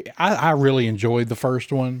know, I really enjoyed the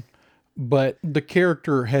first one, but the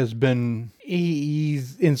character has been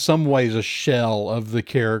he's in some ways a shell of the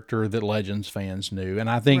character that Legends fans knew,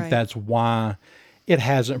 and I think that's why it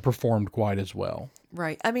hasn't performed quite as well.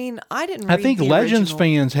 Right. I mean, I didn't read I think the Legends original.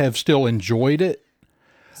 fans have still enjoyed it.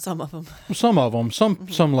 Some of them.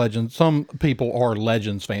 Some Legends, some people are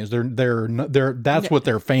Legends fans. They're that's what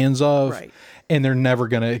they're fans of. Right. And they're never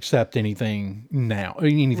going to accept anything new.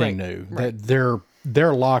 Right. That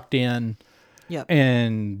they're locked in. Yep.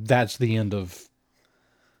 And that's the end of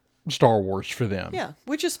Star Wars for them. Yeah,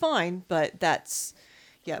 which is fine, but but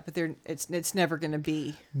it's never going to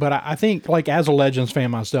be. But I think, like, as a Legends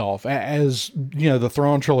fan myself, as you know, the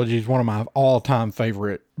Thrawn trilogy is one of my all-time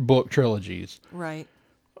favorite book trilogies. Right.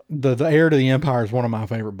 The Heir to the Empire is one of my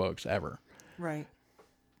favorite books ever. Right.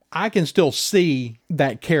 I can still see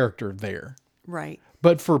that character there. Right.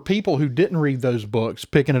 But for people who didn't read those books,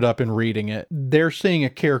 picking it up and reading it, they're seeing a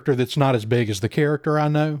character that's not as big as the character I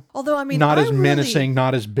know. Although, I mean, not as menacing,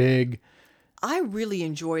 not as big. I really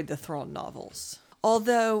enjoyed the Thrawn novels.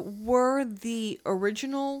 Although, were the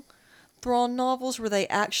original Thrawn novels, were they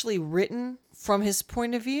actually written from his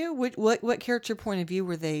point of view? What character point of view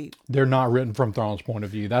were they? They're not written from Thrawn's point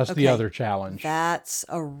of view. That's the other challenge. That's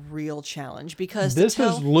a real challenge because this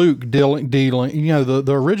is Luke dealing. You know,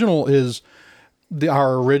 the original is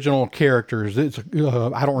our original characters. It's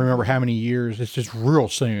I don't remember how many years. It's just real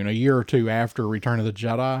soon, a year or two after Return of the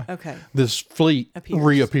Jedi. Okay. This fleet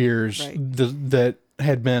reappears right. that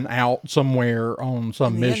had been out somewhere on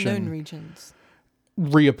some mission. Unknown regions.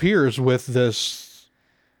 Reappears with this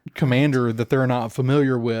commander that they're not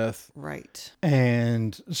familiar with. Right.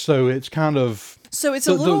 And so it's kind of... So it's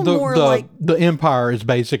a little more like... The Empire is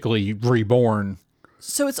basically reborn.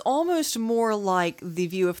 So it's almost more like the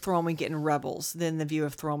view of Thrawn we get in Rebels than the view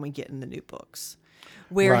of Thrawn we get in the new books.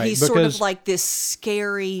 Where he's sort of like this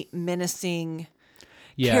scary, menacing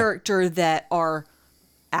character that our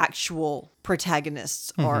actual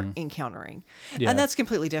protagonists are encountering. Yeah. And that's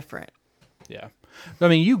completely different. Yeah. I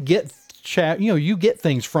mean, you get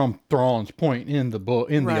things from Thrawn's point in the book,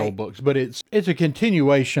 in the old books, but it's a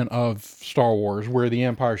continuation of Star Wars where the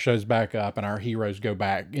Empire shows back up and our heroes go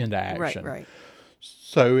back into action. Right.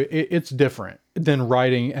 So it's different than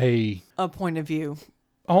writing a point of view.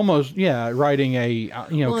 almost, writing a, Well,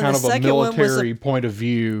 and kind the of a second one was military point of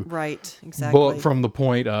view Right, exactly. book from the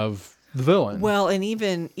point of the villain. Well, and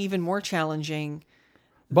even more challenging,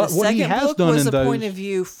 but the what he second has book done was in a point those, of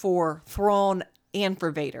view for Thrawn and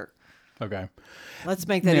for Vader. okay. Let's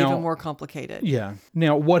make that Now- even more complicated. Yeah.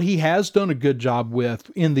 Now, what he has done a good job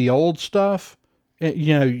with in the old stuff,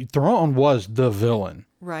 Thrawn was the villain.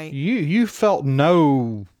 Right. You felt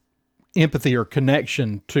no empathy or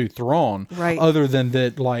connection to Thrawn, Right. other than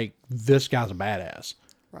that, like, this guy's a badass.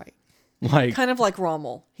 Right. Like, Kind of like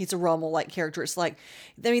Rommel. He's a Rommel-like character. It's like,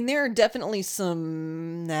 I mean, there are definitely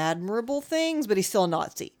some admirable things, but he's still a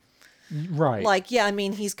Nazi. right. Like, yeah, I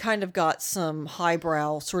mean, he's kind of got some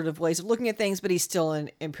highbrow sort of ways of looking at things, but he's still an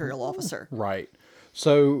Imperial officer. Right.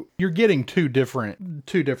 So you're getting two different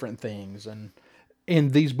things, and in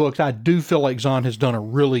these books, I do feel like Zahn has done a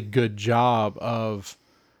really good job of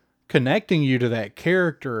connecting you to that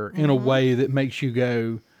character in a way that makes you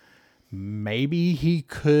go, maybe he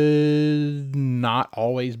could not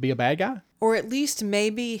always be a bad guy. Or at least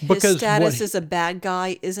maybe his Because status as a bad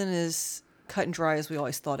guy isn't as cut and dry as we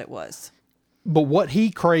always thought it was. But what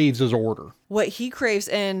he craves is order. What he craves,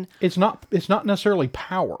 and It's not necessarily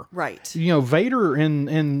power. right. Vader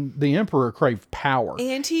and the Emperor crave power.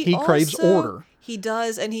 And he craves also- order. He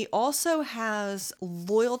does, and he also has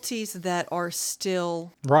loyalties that are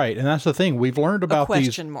still Right. And that's the thing. We've learned a about these.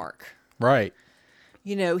 question mark. Right.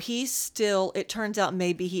 He's still, it turns out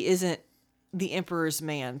maybe he isn't the Emperor's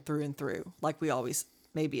man through and through, like we always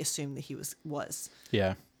maybe assumed that he was.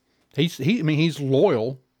 Yeah. He's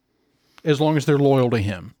loyal as long as they're loyal to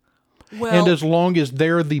him. Well, And as long as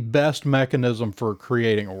they're the best mechanism for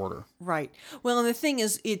creating order. right. Well, and the thing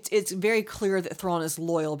is, it's very clear that Thrawn is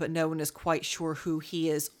loyal, but no one is quite sure who he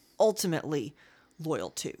is ultimately loyal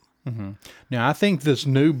to. Now, I think this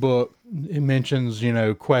new book, it mentions,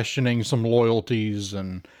 questioning some loyalties,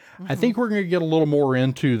 and I think we're going to get a little more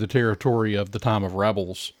into the territory of the time of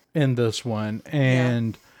Rebels in this one.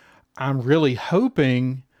 And I'm really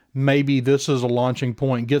hoping maybe this is a launching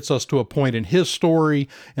point, gets us to a point in his story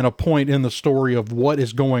and a point in the story of what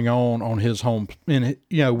is going on his home, with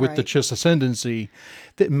the Right. Chiss ascendancy,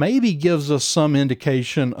 that maybe gives us some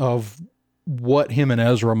indication of what him and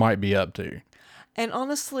Ezra might be up to. And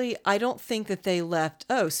honestly, I don't think that they left.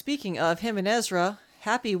 Oh, speaking of him and Ezra,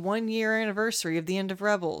 happy 1-year anniversary of the end of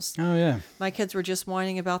Rebels. Oh, yeah. My kids were just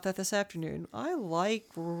whining about that this afternoon. I like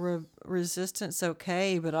Resistance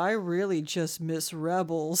okay, but I really just miss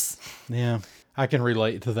Rebels. Yeah, I can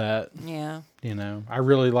relate to that. Yeah. I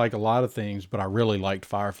really like a lot of things, but I really liked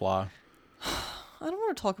Firefly. I don't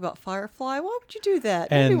want to talk about Firefly. Why would you do that?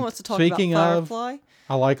 And Nobody wants to talk speaking about of, Firefly.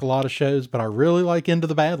 I like a lot of shows, but I really like Into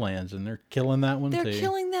the Badlands, and they're killing that one They're too.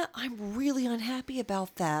 killing that. I'm really unhappy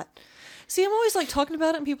about that. See, I'm always like talking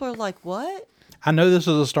about it, and people are like, what? I know this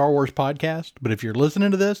is a Star Wars podcast, but if you're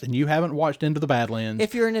listening to this and you haven't watched Into the Badlands,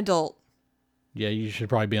 If you're an adult, yeah, you should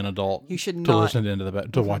probably be an adult. You should to not. listen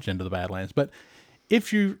to watch Into the Badlands. But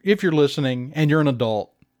if you're listening and you're an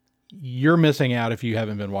adult, you're missing out if you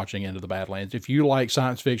haven't been watching Into the Badlands. If you like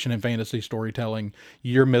science fiction and fantasy storytelling,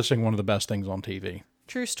 you're missing one of the best things on TV.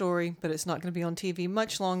 true story, but it's not going to be on TV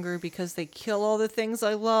much longer because they kill all the things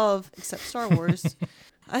I love, except Star Wars.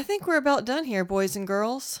 I think we're about done here, boys and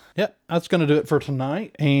girls. Yep, that's going to do it for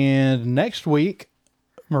tonight. And next week,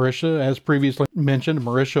 Marisha, as previously mentioned,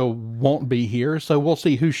 Marisha won't be here, so we'll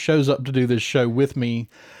see who shows up to do this show with me,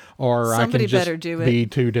 or Somebody I can just better do it. be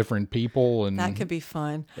two different people. And That could be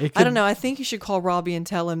fun. It I could- don't know. I think you should call Robbie and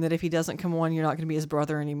tell him that if he doesn't come on, you're not going to be his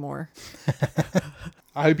brother anymore.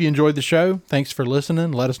 I hope you enjoyed the show. Thanks for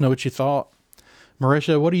listening. Let us know what you thought.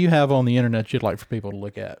 Marisha, what do you have on the internet you'd like for people to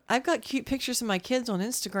look at? I've got cute pictures of my kids on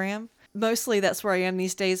Instagram. Mostly that's where I am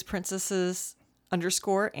these days, princesses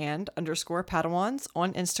 _and_ Padawans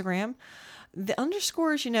on Instagram. The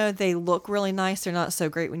underscores, they look really nice. They're not so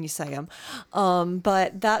great when you say them.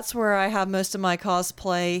 But that's where I have most of my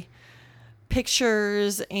cosplay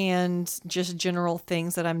pictures and just general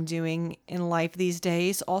things that I'm doing in life these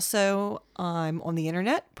days. Also, I'm on the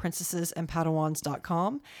internet,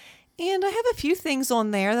 princessesandpadawans.com. And I have a few things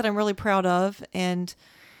on there that I'm really proud of. And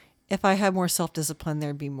if I had more self-discipline,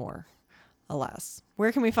 there'd be more. Alas.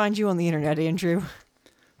 Where can we find you on the internet, Andrew?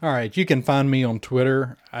 All right, you can find me on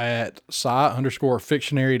Twitter at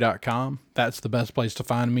sci_fictionary.com. That's the best place to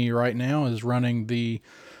find me right now, is running the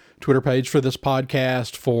Twitter page for this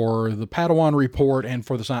podcast, for the Padawan Report, and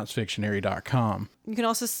for the sciencefictionary.com. You can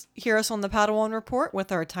also hear us on the Padawan Report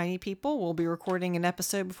with our tiny people. We'll be recording an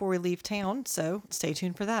episode before we leave town, so stay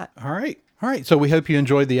tuned for that. All right. So we hope you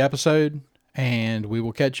enjoyed the episode, and we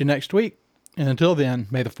will catch you next week. And until then,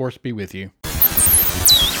 may the Force be with you.